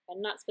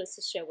 I'm not supposed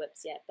to show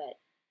whips yet, but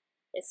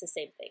it's the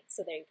same thing.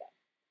 So there you go.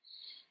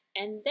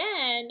 And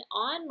then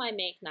on my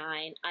Make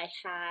 9, I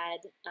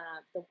had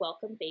the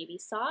Welcome Baby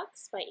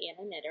Socks by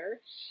Anna Knitter,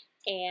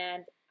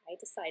 and I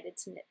decided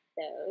to knit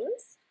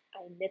those.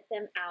 I knit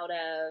them out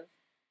of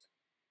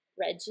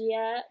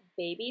Regia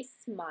Baby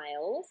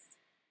Smiles,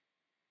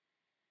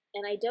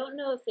 and I don't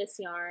know if this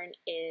yarn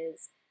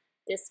is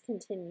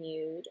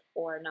discontinued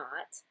or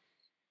not,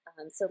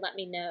 so let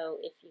me know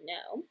if you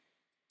know.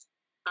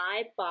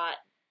 I bought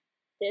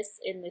this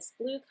in this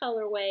blue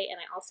colorway, and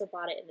I also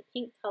bought it in the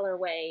pink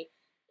colorway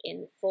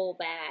in full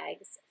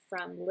bags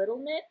from Little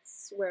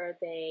Knits, where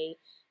they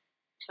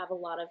have a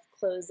lot of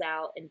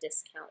closeout and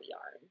discount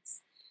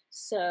yarns.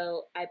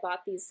 So I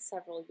bought these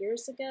several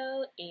years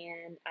ago,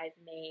 and I've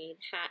made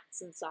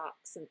hats and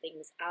socks and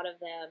things out of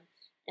them,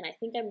 And I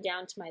think I'm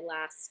down to my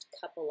last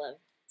couple of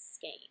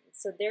skeins.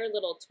 So they're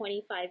little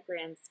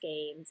 25-gram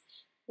skeins.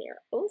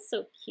 They're oh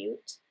so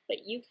cute,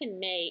 but you can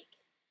make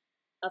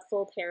a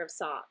full pair of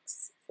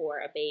socks for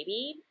a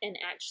baby. And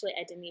actually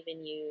I didn't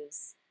even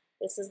use,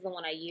 this is the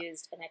one I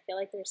used, and I feel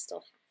like there's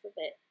still half of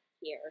it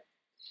here.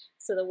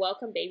 So the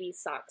Welcome Baby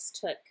socks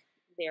took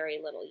very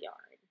little yarn.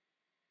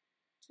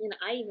 And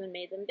I even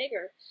made them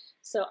bigger.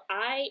 So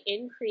I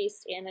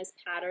increased Anna's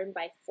pattern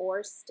by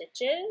 4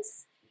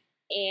 stitches.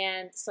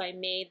 And so I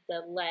made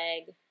the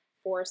leg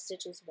 4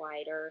 stitches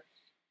wider,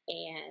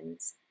 and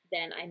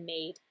then I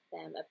made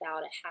them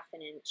about a ½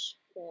 inch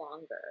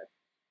longer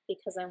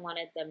because I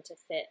wanted them to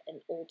fit an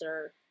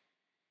older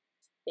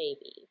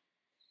baby.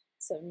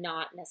 So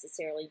not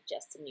necessarily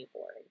just a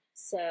newborn.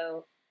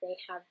 So they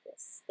have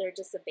this, they're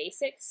just a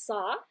basic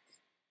sock,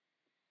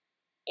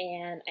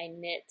 and I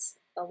knit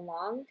a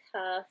long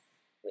cuff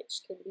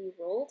which can be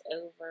rolled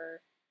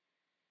over.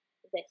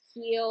 The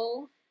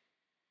heel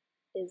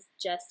is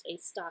just a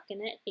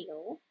stockinette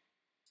heel,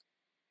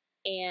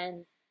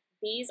 and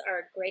these are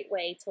a great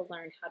way to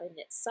learn how to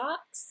knit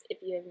socks. If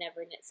you have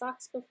never knit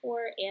socks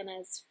before,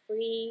 Anna's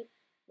free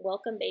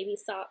Welcome Baby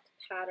sock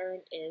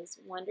pattern is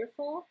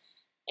wonderful,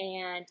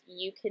 and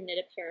you can knit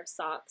a pair of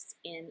socks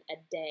in a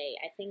day.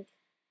 I think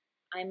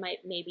I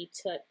maybe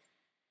took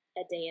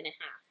a day and a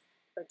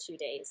half or 2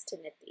 days to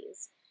knit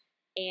these,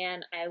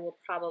 and I will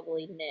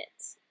probably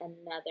knit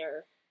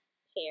another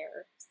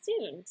pair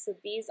soon. So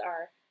these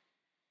are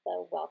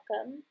the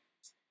Welcome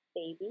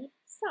Baby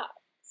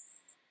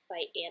Socks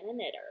by Anna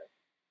Knitter.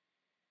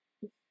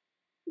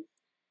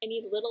 I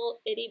need little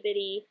itty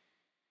bitty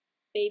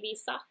baby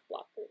sock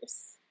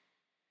blockers.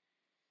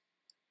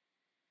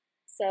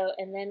 So,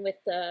 and then with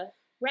the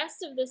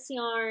rest of this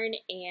yarn,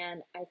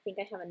 and I think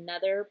I have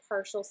another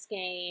partial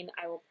skein,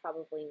 I will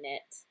probably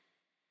knit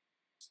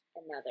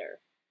another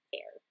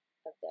pair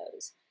of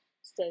those.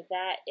 So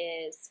that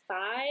is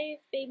 5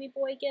 baby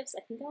boy gifts.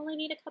 I think I only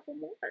need a couple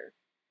more.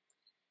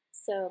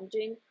 So I'm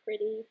doing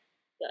pretty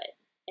good.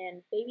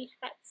 And baby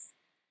hats,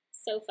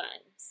 so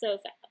fun, so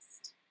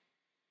fast.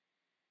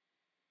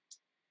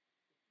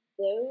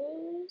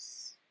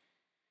 Those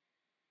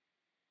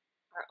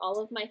are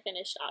all of my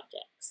finished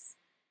objects.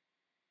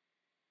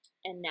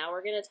 And now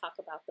we're going to talk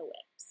about the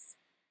whips.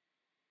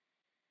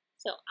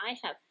 So I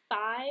have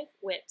 5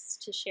 whips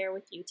to share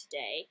with you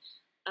today.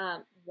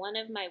 One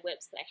of my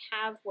whips that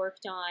I have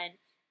worked on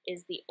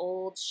is the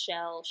old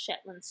shell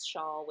Shetland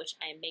shawl, which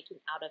I am making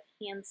out of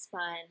hand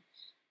spun,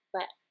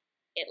 but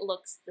it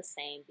looks the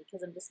same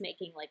because I'm just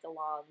making like a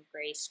long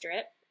gray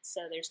strip.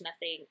 So there's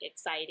nothing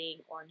exciting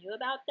or new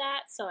about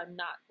that, so I'm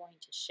not going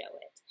to show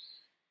it.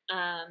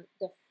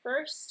 The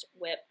first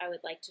whip I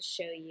would like to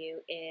show you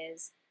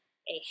is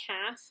a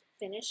half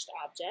finished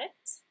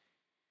object,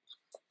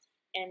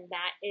 and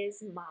that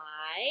is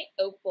my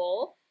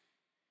opal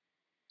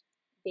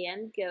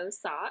Van Gogh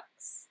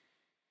socks.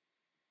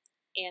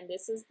 And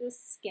this is the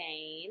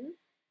skein.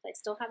 I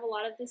still have a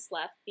lot of this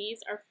left. These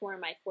are for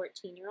my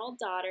 14-year-old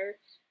daughter.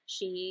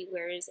 She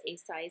wears a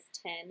size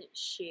 10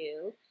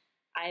 shoe.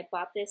 I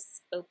bought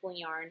this opal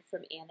yarn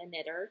from Anna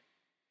Knitter,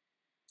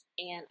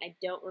 and I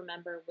don't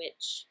remember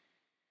which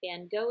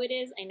Van Gogh it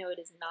is. I know it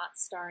is not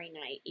Starry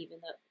Night, even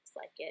though it looks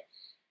like it.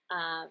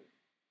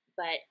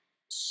 But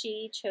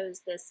she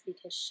chose this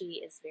because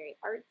she is very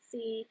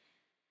artsy,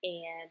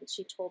 and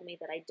she told me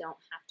that I don't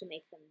have to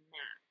make them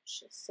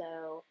match.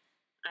 So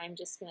I'm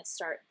just going to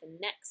start the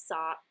next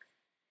sock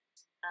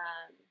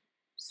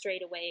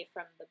straight away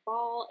from the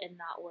ball and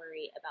not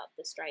worry about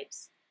the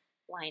stripes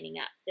lining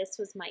up. This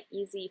was my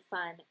easy,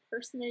 fun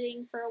purse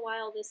knitting for a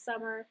while this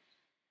summer.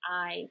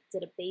 I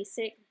did a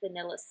basic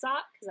vanilla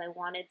sock because I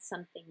wanted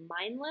something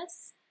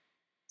mindless.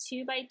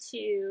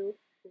 2x2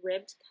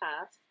 ribbed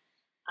cuff.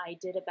 I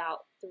did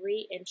about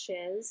 3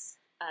 inches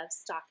of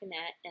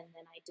stockinette, and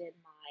then I did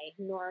my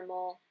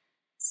normal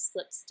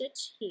slip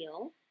stitch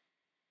heel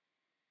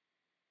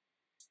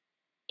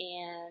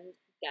and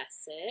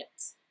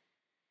gusset,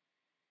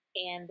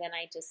 and then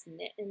I just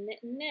knit and knit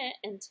and knit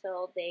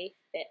until they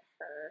fit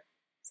her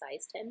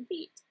size 10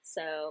 feet.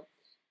 So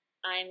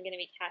I'm going to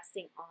be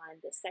casting on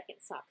the second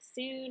sock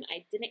soon.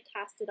 I didn't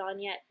cast it on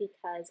yet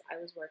because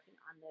I was working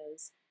on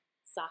those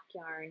sock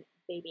yarn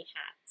baby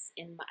hats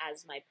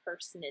as my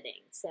purse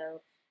knitting.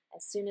 So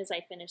as soon as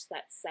I finish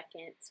that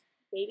second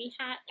baby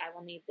hat, I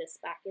will need this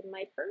back in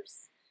my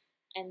purse,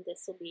 and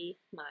this will be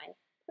my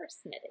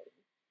purse knitting.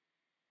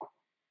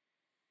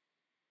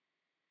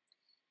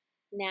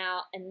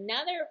 Now,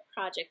 another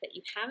project that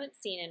you haven't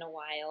seen in a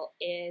while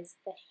is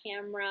the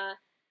Hamra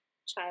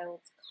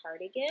Child's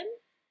Cardigan.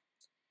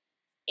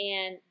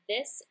 And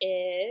this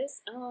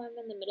is, oh, I'm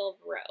in the middle of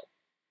a row.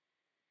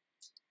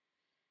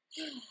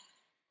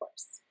 Of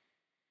course.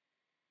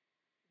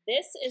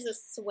 This is a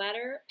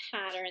sweater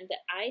pattern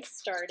that I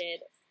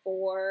started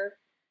for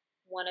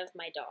one of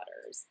my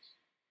daughters,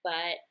 but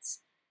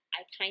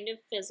I kind of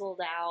fizzled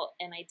out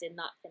and I did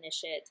not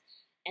finish it.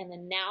 And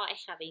then now I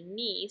have a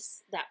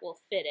niece that will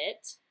fit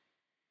it,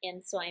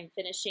 and so I'm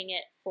finishing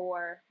it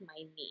for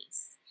my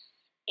niece.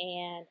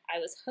 and I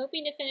was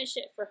hoping to finish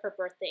it for her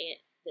birthday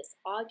this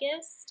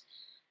August,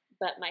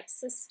 but my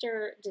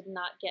sister did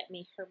not get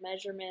me her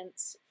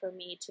measurements for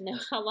me to know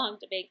how long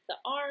to make the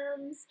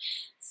arms,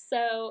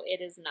 so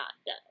it is not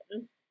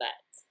done.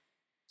 But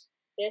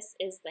this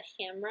is the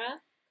Hamra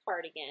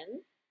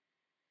cardigan,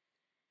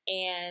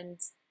 and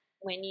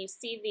when you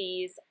see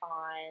these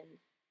on,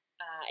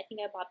 I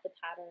think I bought the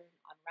pattern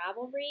on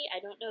Ravelry. I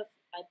don't know if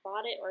I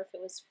bought it or if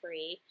it was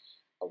free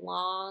a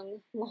long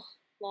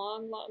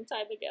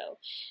time ago.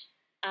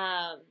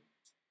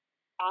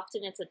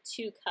 Often it's a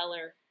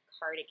two-color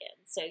cardigan.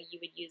 So you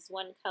would use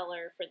one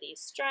color for these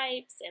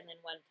stripes and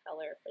then one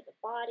color for the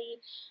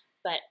body.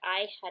 But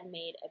I had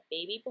made a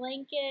baby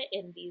blanket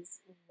in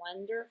these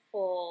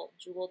wonderful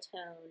jewel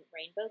tone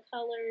rainbow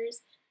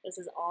colors. This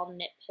is all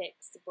Knit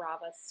Picks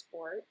Brava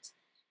Sport.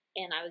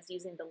 And I was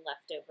using the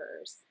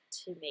leftovers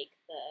to make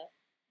the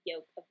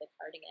yoke of the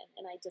cardigan.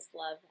 And I just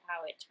love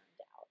how it turned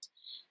out.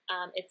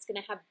 It's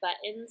going to have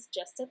buttons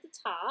just at the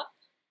top.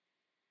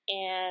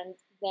 And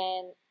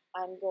then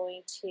I'm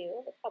going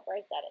to, look how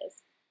bright that is.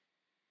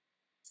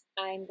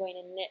 I'm going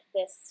to knit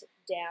this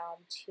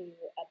down to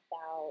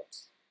about,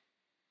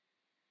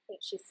 I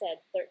think she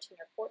said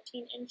 13 or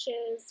 14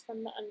 inches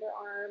from the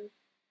underarm.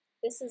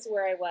 This is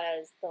where I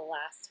was the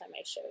last time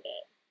I showed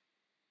it.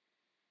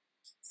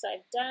 So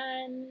I've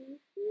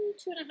done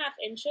 2.5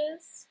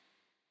 inches,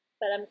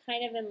 but I'm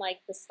kind of in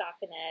like the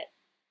stockinette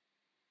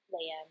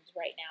land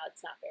right now. It's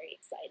not very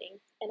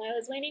exciting. And I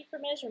was waiting for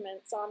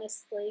measurements,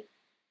 honestly.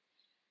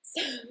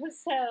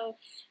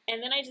 So, and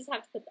then I just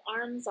have to put the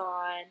arms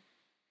on.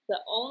 The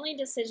only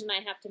decision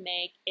I have to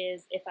make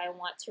is if I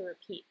want to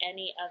repeat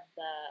any of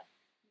the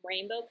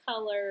rainbow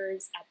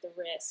colors at the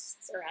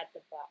wrists or at the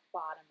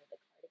bottom of the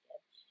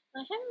cardigan. And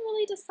I haven't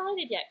really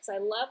decided yet because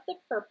I love the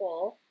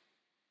purple.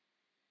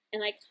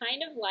 And I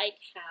kind of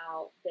like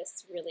how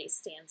this really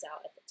stands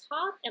out at the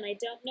top. And I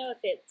don't know if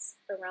it's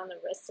around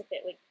the wrist, if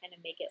it would kind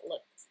of make it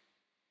look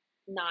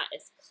not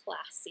as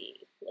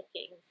classy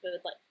looking. If it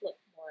would like look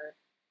more,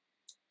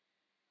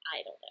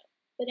 I don't know.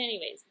 But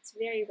anyways, it's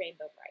very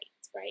rainbow bright,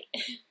 right?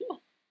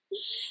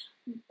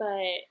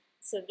 But,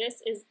 so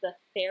this is the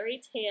Fairy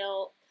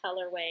Tale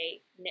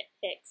colorway Knit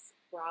Picks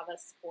Brava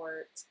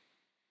Sport.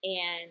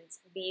 And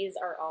these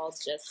are all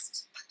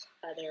just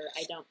other,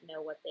 I don't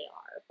know what they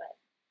are, but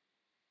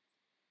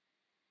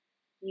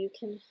you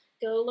can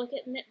go look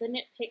at the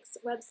Knit Picks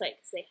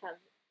website because they have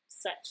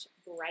such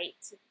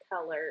bright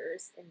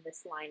colors in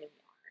this line of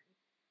yarn.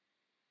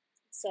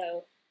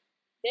 So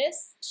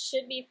this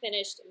should be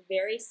finished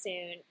very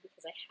soon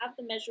because I have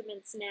the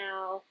measurements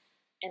now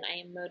and I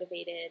am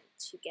motivated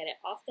to get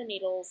it off the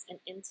needles and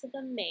into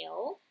the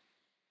mail.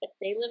 But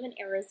they live in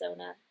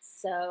Arizona,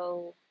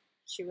 so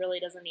she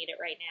really doesn't need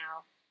it right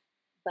now.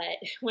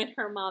 But when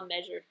her mom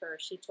measured her,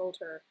 she told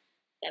her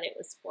that it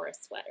was for a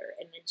sweater,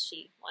 and then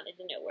she wanted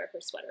to know where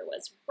her sweater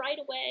was right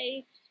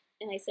away,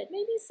 and I said,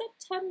 maybe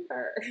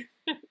September.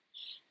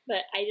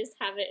 But I just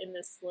have it in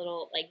this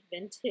little like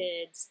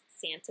vintage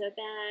Santa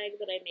bag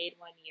that I made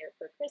one year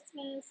for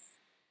Christmas.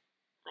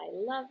 I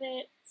love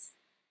it.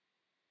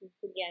 I'm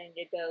getting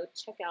to go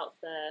check out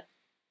the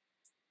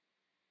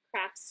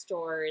craft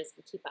stores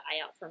and keep an eye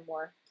out for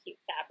more cute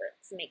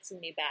fabrics and make some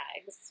new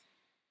bags.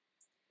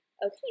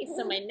 Okay,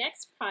 so my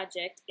next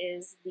project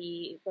is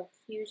the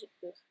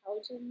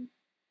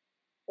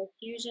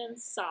Bohusian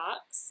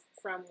socks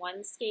from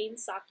One Skein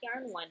Sock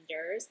Yarn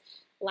Wonders.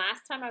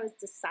 Last time I was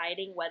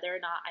deciding whether or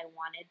not I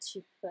wanted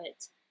to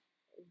put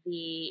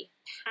the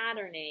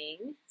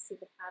patterning, see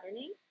the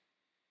patterning,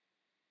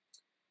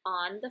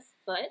 on the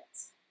foot.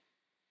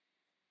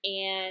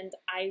 And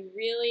I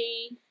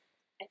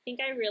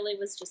think I really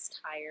was just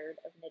tired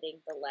of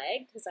knitting the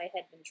leg because I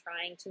had been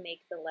trying to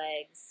make the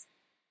legs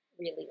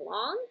really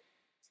long.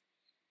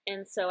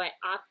 And so I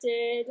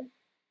opted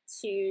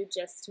to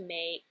just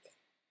make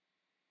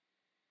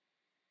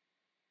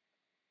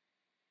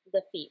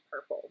the feet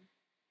purple.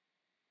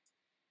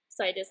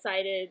 So I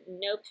decided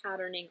no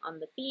patterning on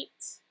the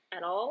feet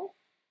at all.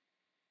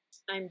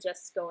 I'm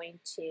just going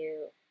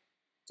to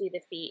do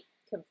the feet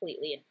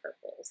completely in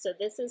purple. So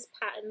this is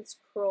Patons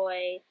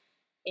Kroy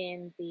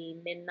in the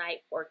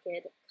Midnight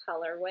Orchid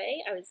colorway.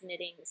 I was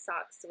knitting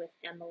socks with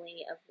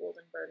Emily of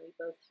Woldenburg. We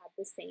both had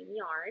the same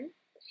yarn.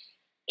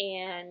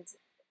 And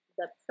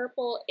the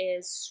purple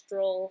is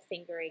Stroll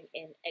Fingering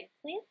in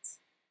Eggplant.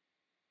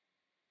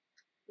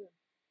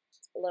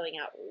 It's blowing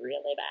out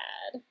really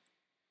bad.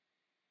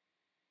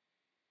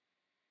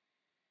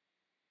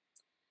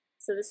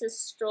 So this is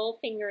Stroll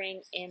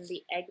Fingering in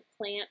the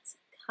Eggplant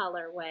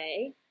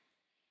colorway.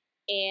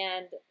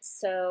 And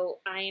so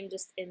I am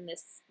just in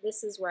this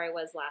is where I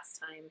was last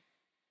time.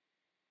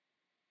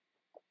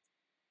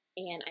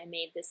 And I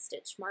made this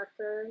stitch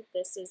marker.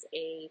 This is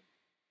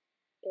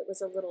it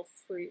was a little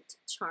fruit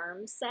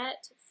charm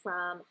set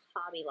from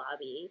Hobby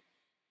Lobby.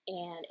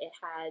 And it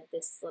had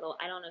this little,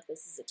 I don't know if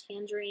this is a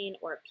tangerine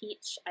or a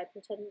peach. I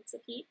pretend it's a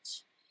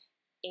peach.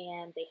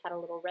 And they had a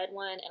little red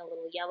one and a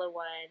little yellow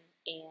one.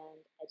 And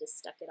I just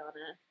stuck it on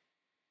a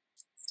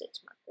stitch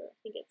marker. I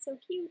think it's so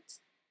cute.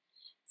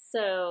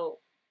 So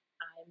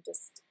I'm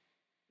just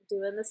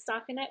doing the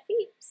stockinette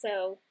feet.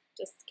 So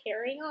just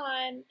carrying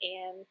on.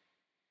 And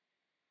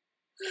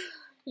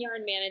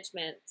yarn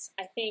management,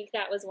 I think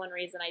that was one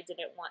reason I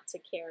didn't want to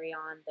carry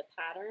on the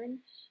pattern,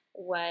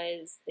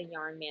 was the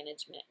yarn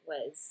management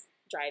was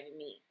driving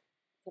me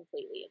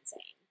completely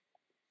insane.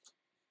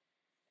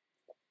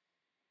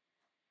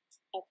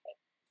 Okay,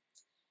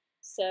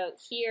 so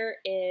here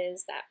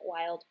is that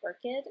Wild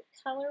Orchid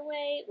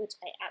colorway, which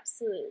I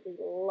absolutely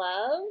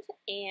love,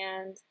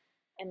 and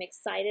I'm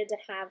excited to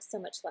have so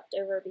much left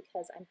over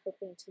because I'm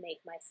hoping to make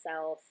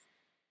myself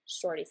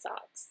shorty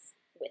socks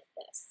with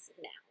this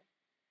now.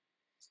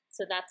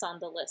 So that's on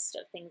the list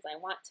of things I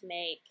want to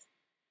make,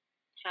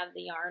 have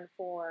the yarn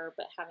for,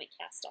 but haven't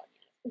cast on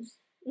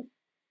yet.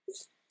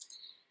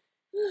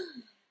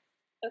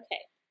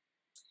 Okay,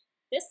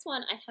 this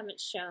one I haven't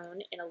shown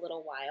in a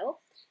little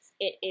while.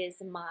 It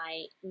is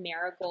my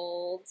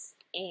marigolds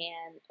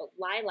and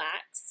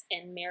lilacs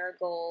and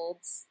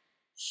marigolds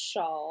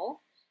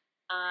shawl.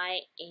 I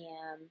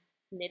am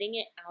knitting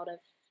it out of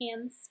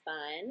hand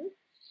spun,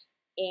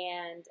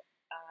 and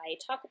I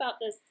talk about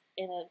this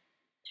in a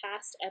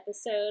past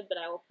episode, but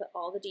I will put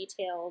all the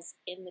details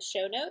in the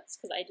show notes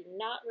because I do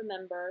not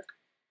remember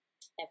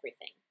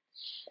everything.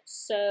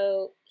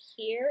 So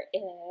here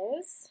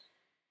is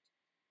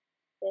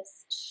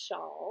this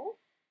shawl,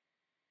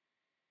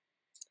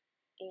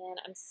 and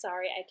I'm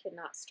sorry I could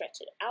not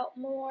stretch it out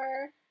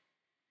more.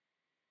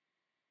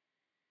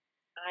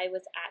 I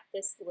was at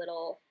this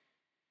little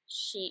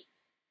sheep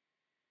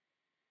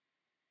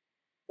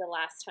the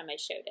last time I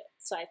showed it,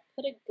 so I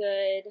put a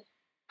good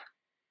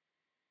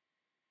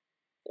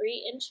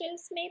 3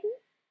 inches maybe.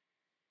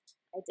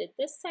 I did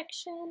this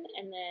section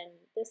and then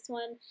this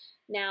one.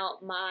 Now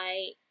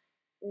my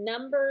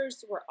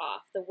numbers were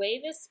off. The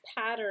way this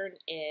pattern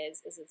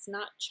is it's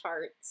not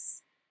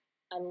charts.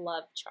 I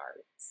love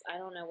charts. I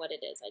don't know what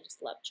it is. I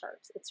just love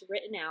charts. It's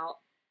written out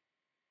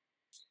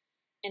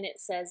and it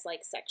says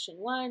like section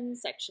 1,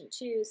 section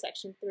 2,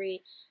 section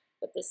 3,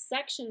 but the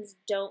sections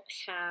don't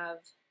have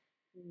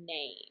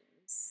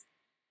names.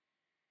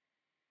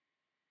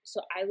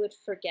 So I would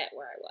forget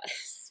where I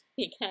was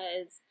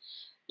because,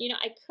 you know,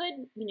 I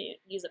could, you know,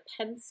 use a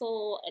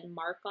pencil and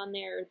mark on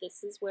there,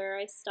 this is where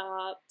I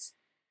stopped.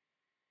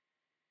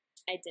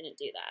 I didn't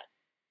do that.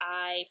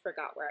 I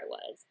forgot where I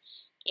was.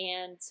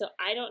 And so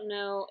I don't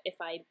know if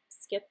I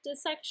skipped a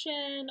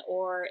section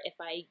or if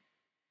I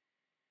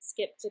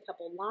skipped a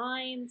couple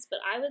lines, but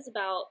I was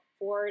about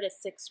 4 to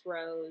 6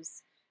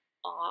 rows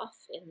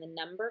off in the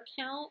number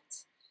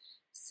count.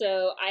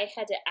 So I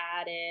had to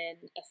add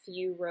in a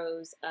few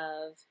rows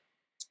of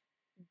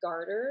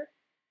garter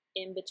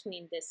in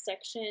between this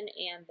section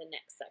and the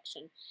next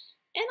section.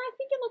 And I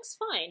think it looks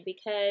fine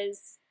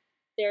because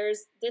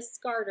there's this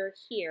garter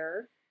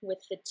here with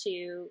the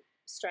 2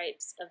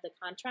 stripes of the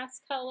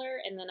contrast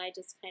color, and then I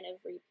just kind of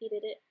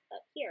repeated it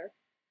up here.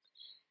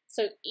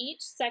 So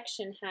each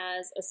section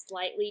has a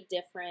slightly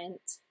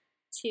different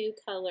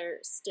 2-color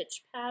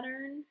stitch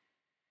pattern.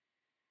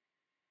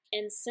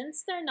 And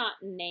since they're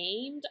not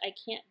named, I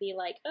can't be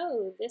like,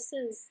 oh, this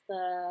is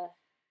the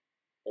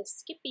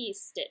Skippy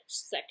stitch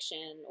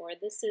section, or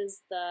this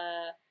is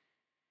the,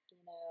 you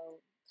know,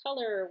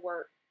 color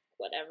work,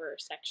 whatever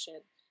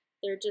section.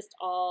 They're just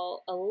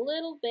all a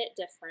little bit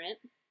different.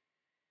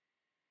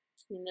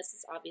 I mean, this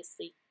is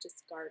obviously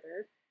just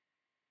garter.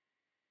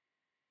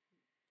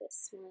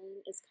 This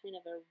one is kind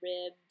of a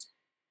ribbed-ish.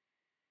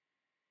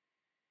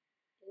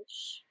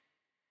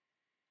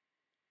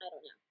 I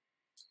don't know.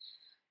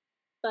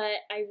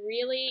 But I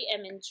really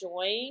am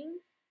enjoying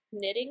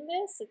knitting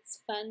this.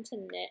 It's fun to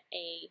knit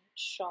a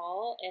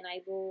shawl, and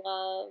I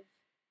love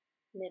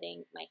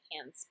knitting my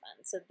hand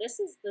spun. So this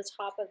is the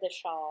top of the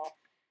shawl,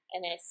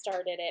 and I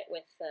started it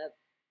with the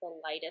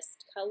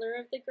lightest color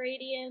of the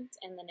gradient,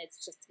 and then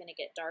it's just going to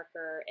get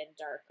darker and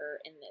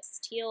darker in this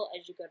teal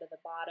as you go to the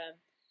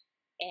bottom.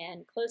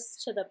 And close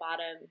to the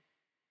bottom,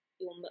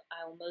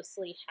 I will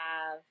mostly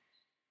have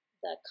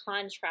the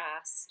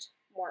contrast,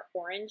 more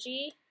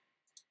orangey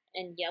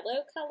and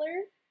yellow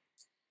color.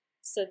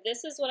 So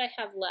this is what I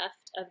have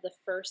left of the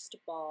first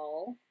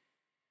ball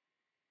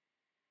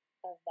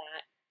of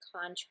that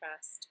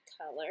contrast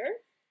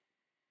color.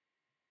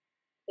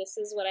 This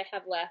is what I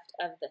have left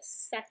of the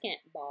second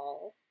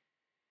ball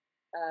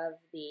of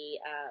the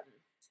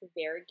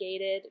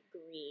variegated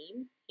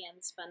green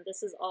hand spun.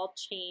 This is all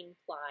chain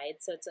plied,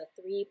 so it's a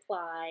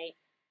 3-ply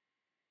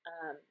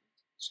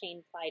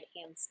chain plied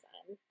hand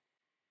spun.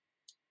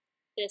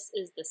 This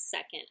is the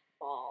second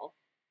ball.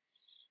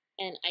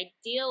 And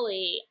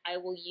ideally, I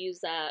will use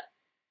that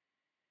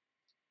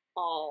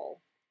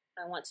all.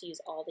 I want to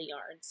use all the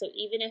yarn. So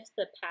even if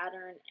the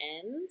pattern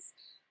ends,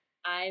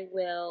 I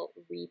will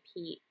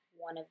repeat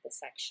one of the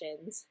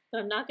sections.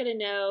 I'm not going to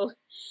know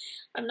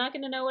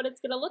what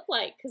it's going to look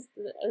like because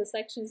the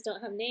sections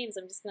don't have names.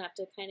 I'm just going to have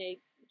to kind of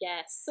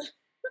guess.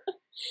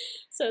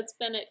 So it's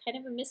been a kind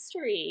of a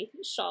mystery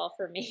shawl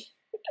for me.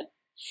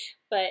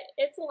 But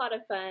it's a lot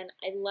of fun.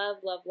 I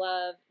love, love,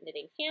 love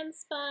knitting hand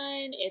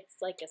spun. It's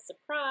like a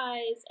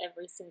surprise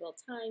every single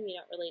time. You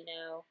don't really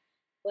know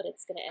what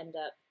it's going to end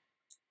up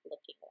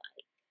looking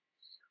like.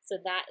 So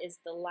that is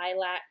the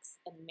Lilacs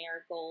and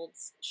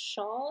Marigolds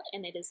shawl,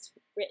 and it is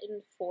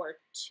written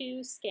for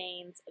 2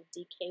 skeins of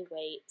DK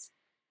weight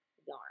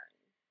yarn.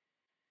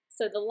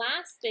 So the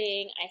last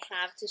thing I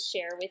have to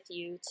share with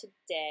you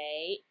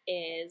today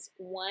is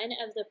one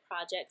of the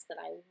projects that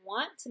I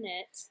want to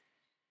knit,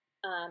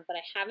 but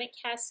I haven't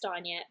cast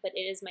on yet, but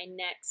it is my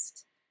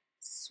next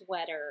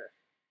sweater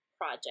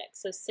project.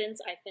 So since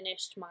I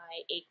finished my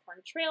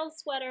Acorn Trail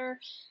Sweater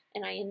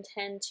and I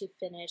intend to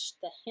finish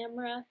the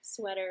Hamra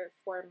sweater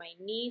for my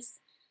niece,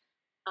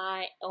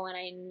 and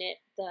I knit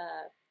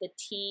the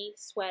tea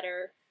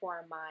sweater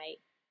for my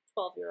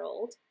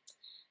 12-year-old.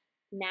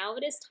 Now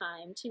it is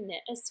time to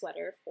knit a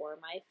sweater for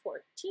my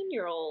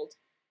 14-year-old.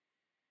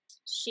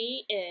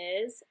 She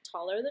is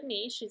taller than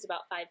me. She's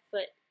about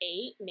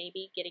 5'8",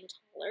 maybe getting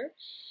taller,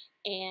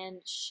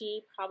 and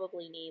she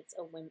probably needs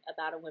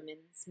about a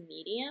women's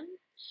medium.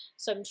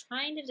 So I'm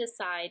trying to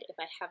decide if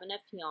I have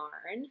enough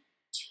yarn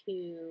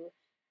to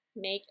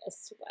make a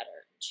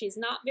sweater. She's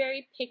not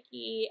very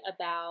picky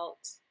about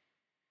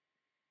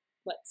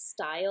what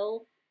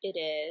style it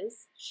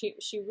is.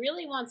 She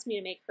really wants me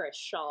to make her a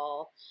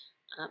shawl,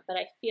 but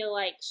I feel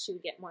like she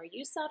would get more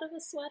use out of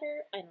a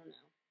sweater. I don't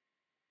know.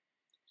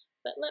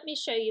 But let me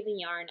show you the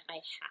yarn I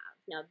have.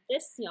 Now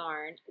this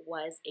yarn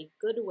was a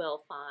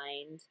Goodwill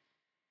find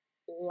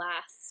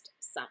last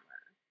summer.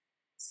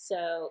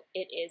 So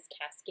it is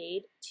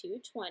Cascade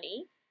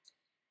 220,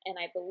 and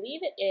I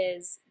believe it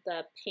is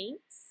the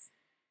paints.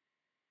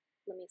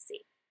 Let me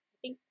see. I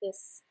think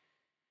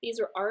these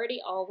were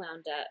already all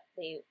wound up.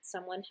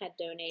 Someone had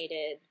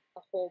donated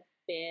a whole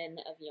bin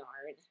of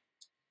yarn.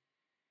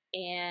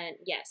 And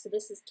yeah, so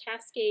this is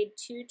Cascade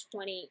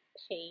 220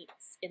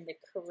 paints in the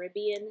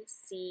Caribbean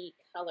Sea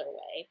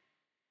colorway.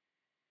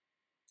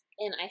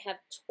 And I have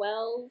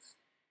 12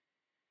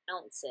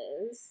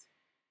 ounces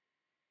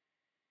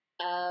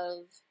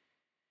of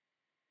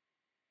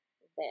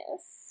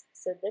this.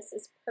 So this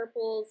is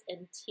purples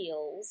and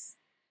teals.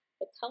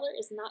 The color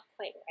is not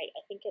quite right.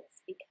 I think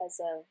it's because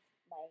of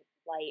my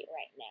light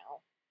right now.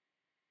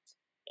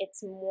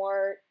 It's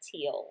more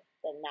teal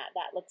than that.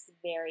 That looks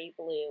very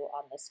blue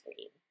on the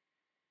screen.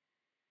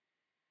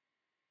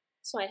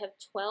 So I have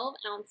 12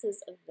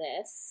 ounces of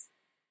this,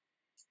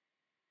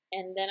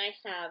 and then I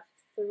have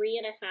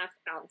 3.5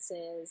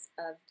 ounces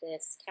of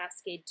this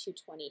Cascade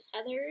 220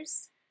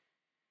 Heathers,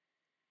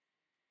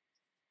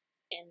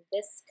 and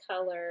this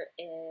color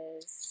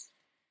is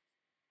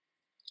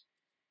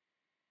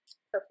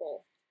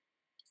purple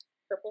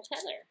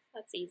heather.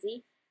 That's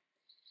easy.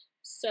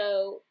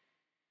 So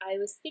I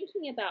was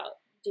thinking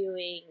about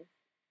doing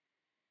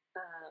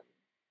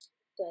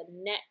the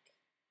neck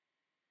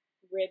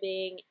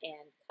ribbing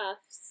and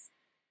cuffs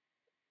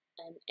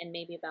and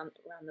maybe around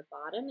the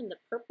bottom in the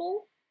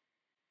purple.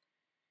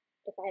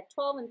 If I have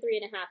 12 and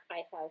 3.5,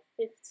 I have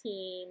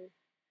 15.5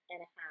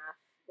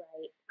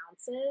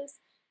 ounces,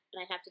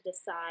 and I have to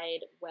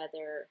decide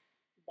whether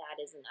that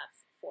is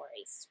enough for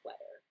a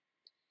sweater.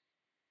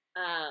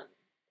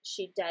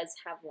 She does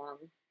have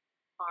long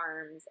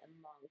arms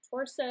and long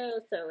torso,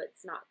 so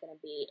it's not going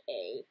to be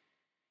a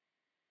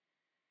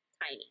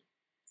tiny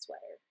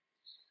sweater.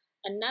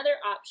 Another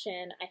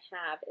option I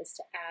have is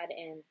to add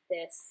in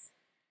this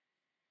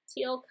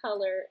teal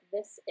color.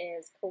 This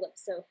is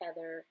Calypso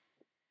Heather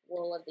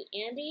Wool of the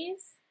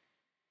Andes,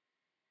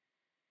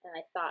 and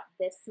I thought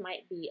this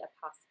might be a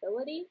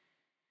possibility,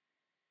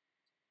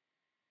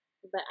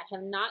 but I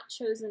have not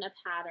chosen a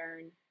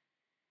pattern.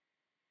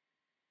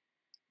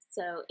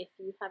 So if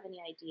you have any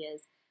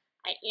ideas,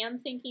 I am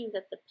thinking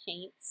that the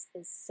paints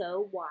is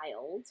so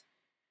wild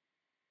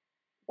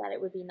that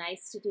it would be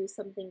nice to do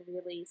something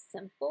really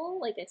simple,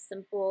 like a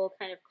simple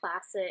kind of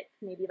classic,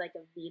 maybe like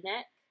a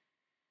V-neck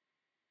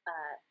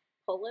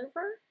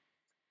pullover,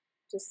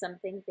 just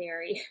something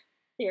very,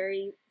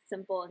 very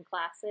simple and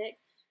classic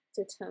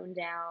to tone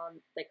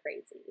down the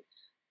crazy.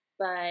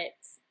 But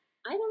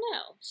I don't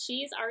know,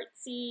 she's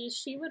artsy,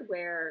 she would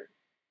wear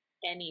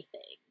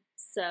anything.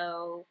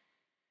 So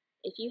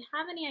if you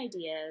have any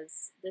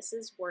ideas, this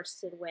is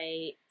worsted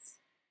weight.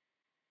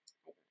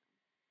 I don't know.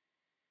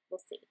 We'll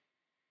see.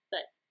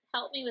 But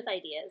help me with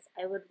ideas.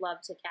 I would love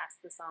to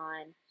cast this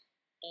on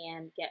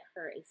and get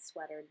her a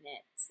sweater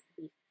knit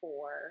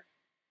before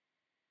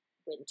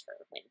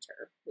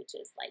winter, which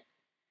is like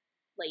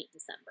late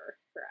December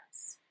for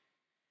us.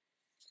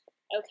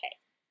 Okay.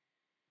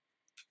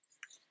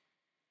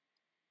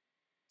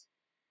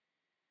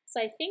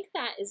 So I think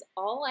that is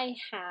all I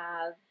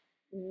have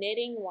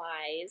knitting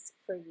wise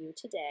for you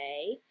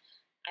today.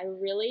 I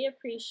really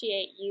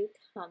appreciate you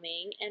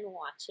coming and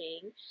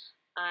watching.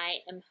 I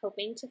am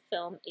hoping to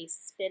film a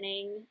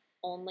spinning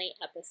only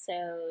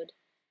episode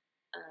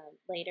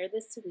later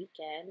this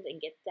weekend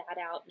and get that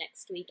out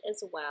next week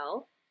as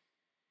well.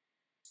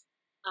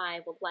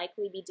 I will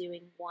likely be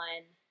doing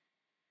one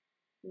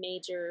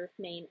major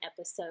main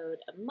episode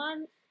a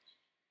month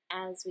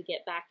as we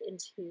get back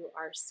into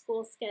our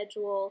school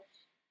schedule,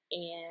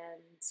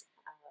 and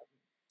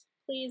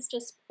please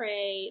just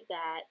pray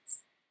that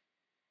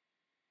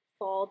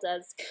fall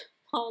does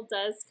fall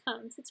does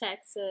come to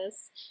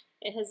Texas.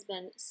 It has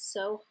been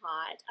so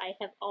hot. I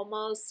have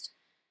almost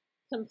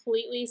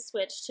completely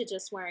switched to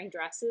just wearing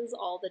dresses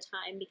all the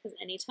time because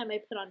anytime I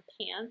put on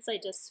pants, I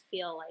just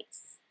feel like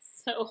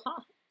so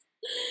hot.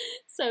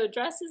 So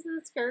dresses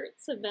and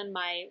skirts have been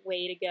my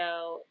way to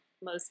go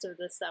most of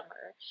the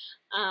summer.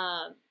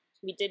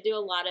 We did do a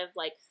lot of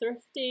like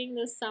thrifting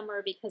this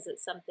summer because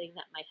it's something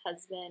that my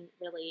husband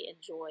really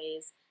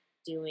enjoys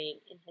doing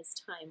in his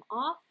time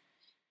off.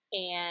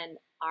 And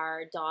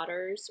our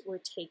daughters were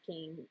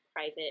taking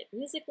private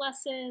music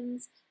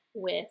lessons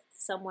with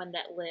someone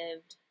that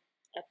lived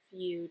a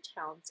few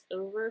towns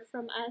over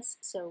from us.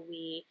 So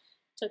we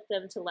took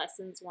them to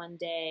lessons one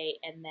day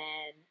and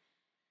then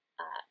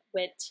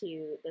went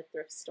to the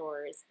thrift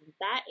stores in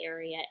that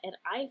area, and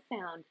I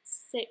found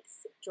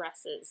 6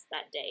 dresses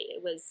that day.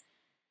 It was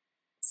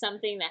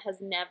something that has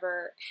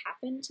never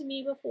happened to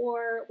me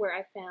before, where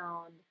I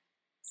found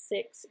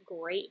 6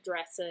 great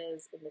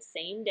dresses in the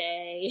same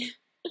day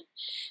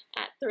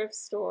at thrift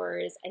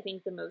stores. I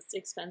think the most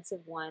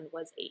expensive one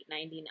was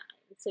 $8.99.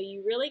 So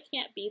you really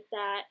can't beat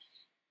that,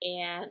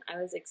 and I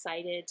was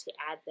excited to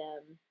add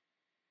them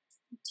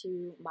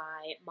to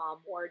my mom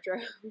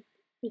wardrobe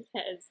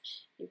because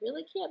you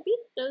really can't beat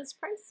those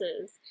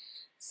prices.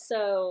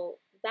 So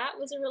that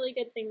was a really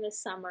good thing this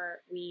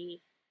summer.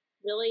 We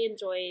really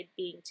enjoyed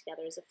being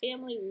together as a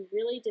family. We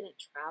really didn't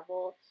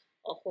travel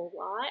a whole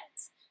lot,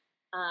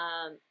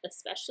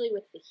 especially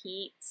with the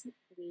heat.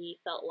 We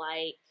felt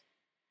like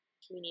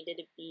we needed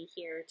to be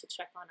here to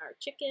check on our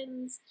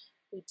chickens.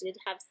 We did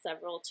have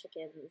several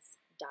chickens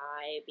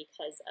die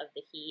because of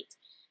the heat,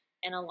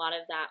 and a lot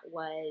of that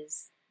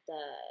was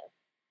the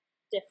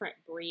different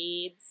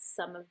breeds.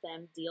 Some of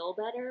them deal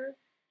better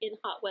in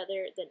hot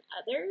weather than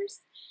others.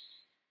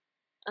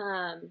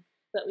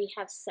 But we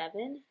have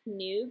 7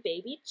 new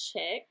baby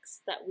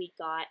chicks that we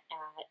got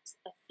at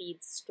a feed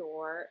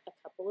store a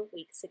couple of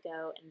weeks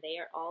ago, and they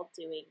are all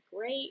doing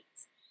great.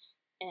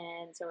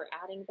 And so we're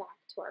adding back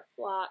to our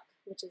flock,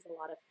 which is a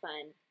lot of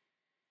fun.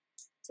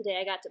 Today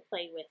I got to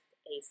play with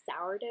a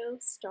sourdough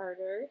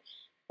starter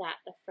that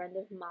a friend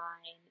of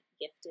mine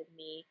gifted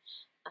me.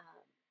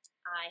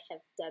 I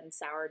have done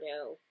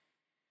sourdough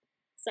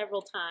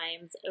several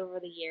times over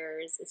the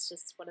years. It's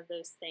just one of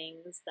those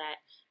things that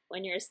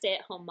when you're a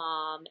stay-at-home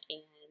mom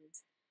and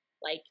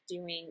like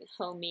doing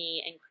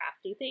homey and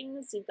crafty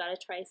things, you've got to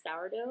try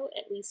sourdough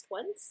at least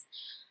once.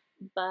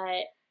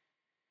 But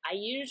I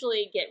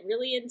usually get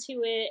really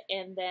into it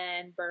and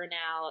then burn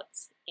out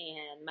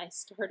and my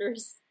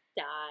starters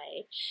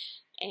die.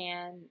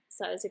 And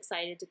so I was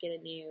excited to get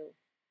a new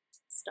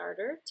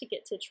starter to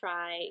get to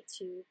try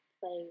to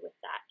play with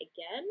that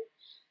again.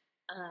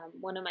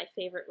 One of my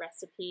favorite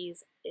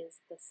recipes is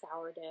the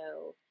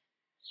sourdough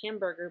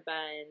hamburger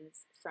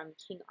buns from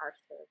King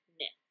Arthur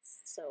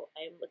Knits. So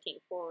I'm looking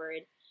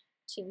forward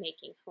to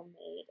making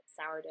homemade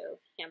sourdough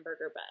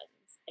hamburger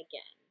buns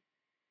again.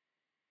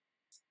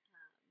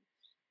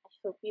 I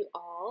hope you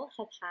all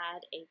have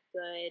had a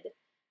good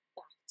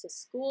back to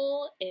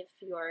school if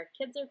your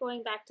kids are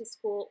going back to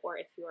school or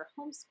if you are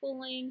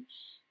homeschooling.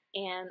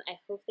 And I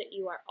hope that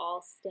you are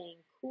all staying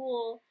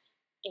cool,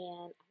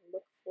 and I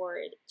look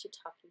forward to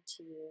talking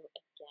to you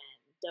again.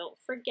 Don't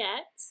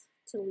forget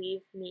to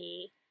leave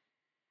me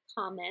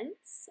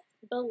comments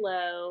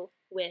below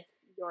with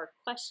your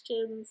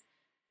questions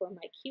for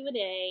my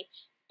Q&A,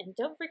 and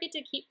don't forget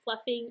to keep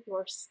fluffing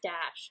your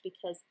stash,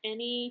 because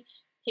any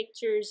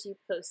pictures you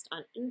post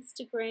on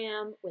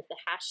Instagram with the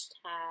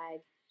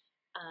hashtag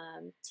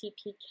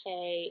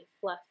TPK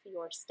Fluff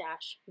Your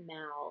Stash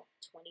Mal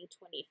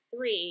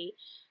 2023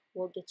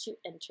 will get you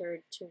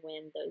entered to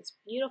win those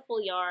beautiful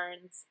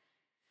yarns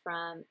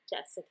from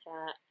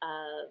Jessica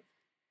of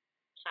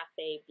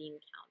Cafe Bean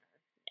Counter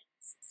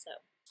Knits. So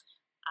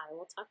I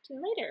will talk to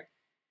you later.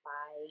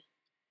 Bye.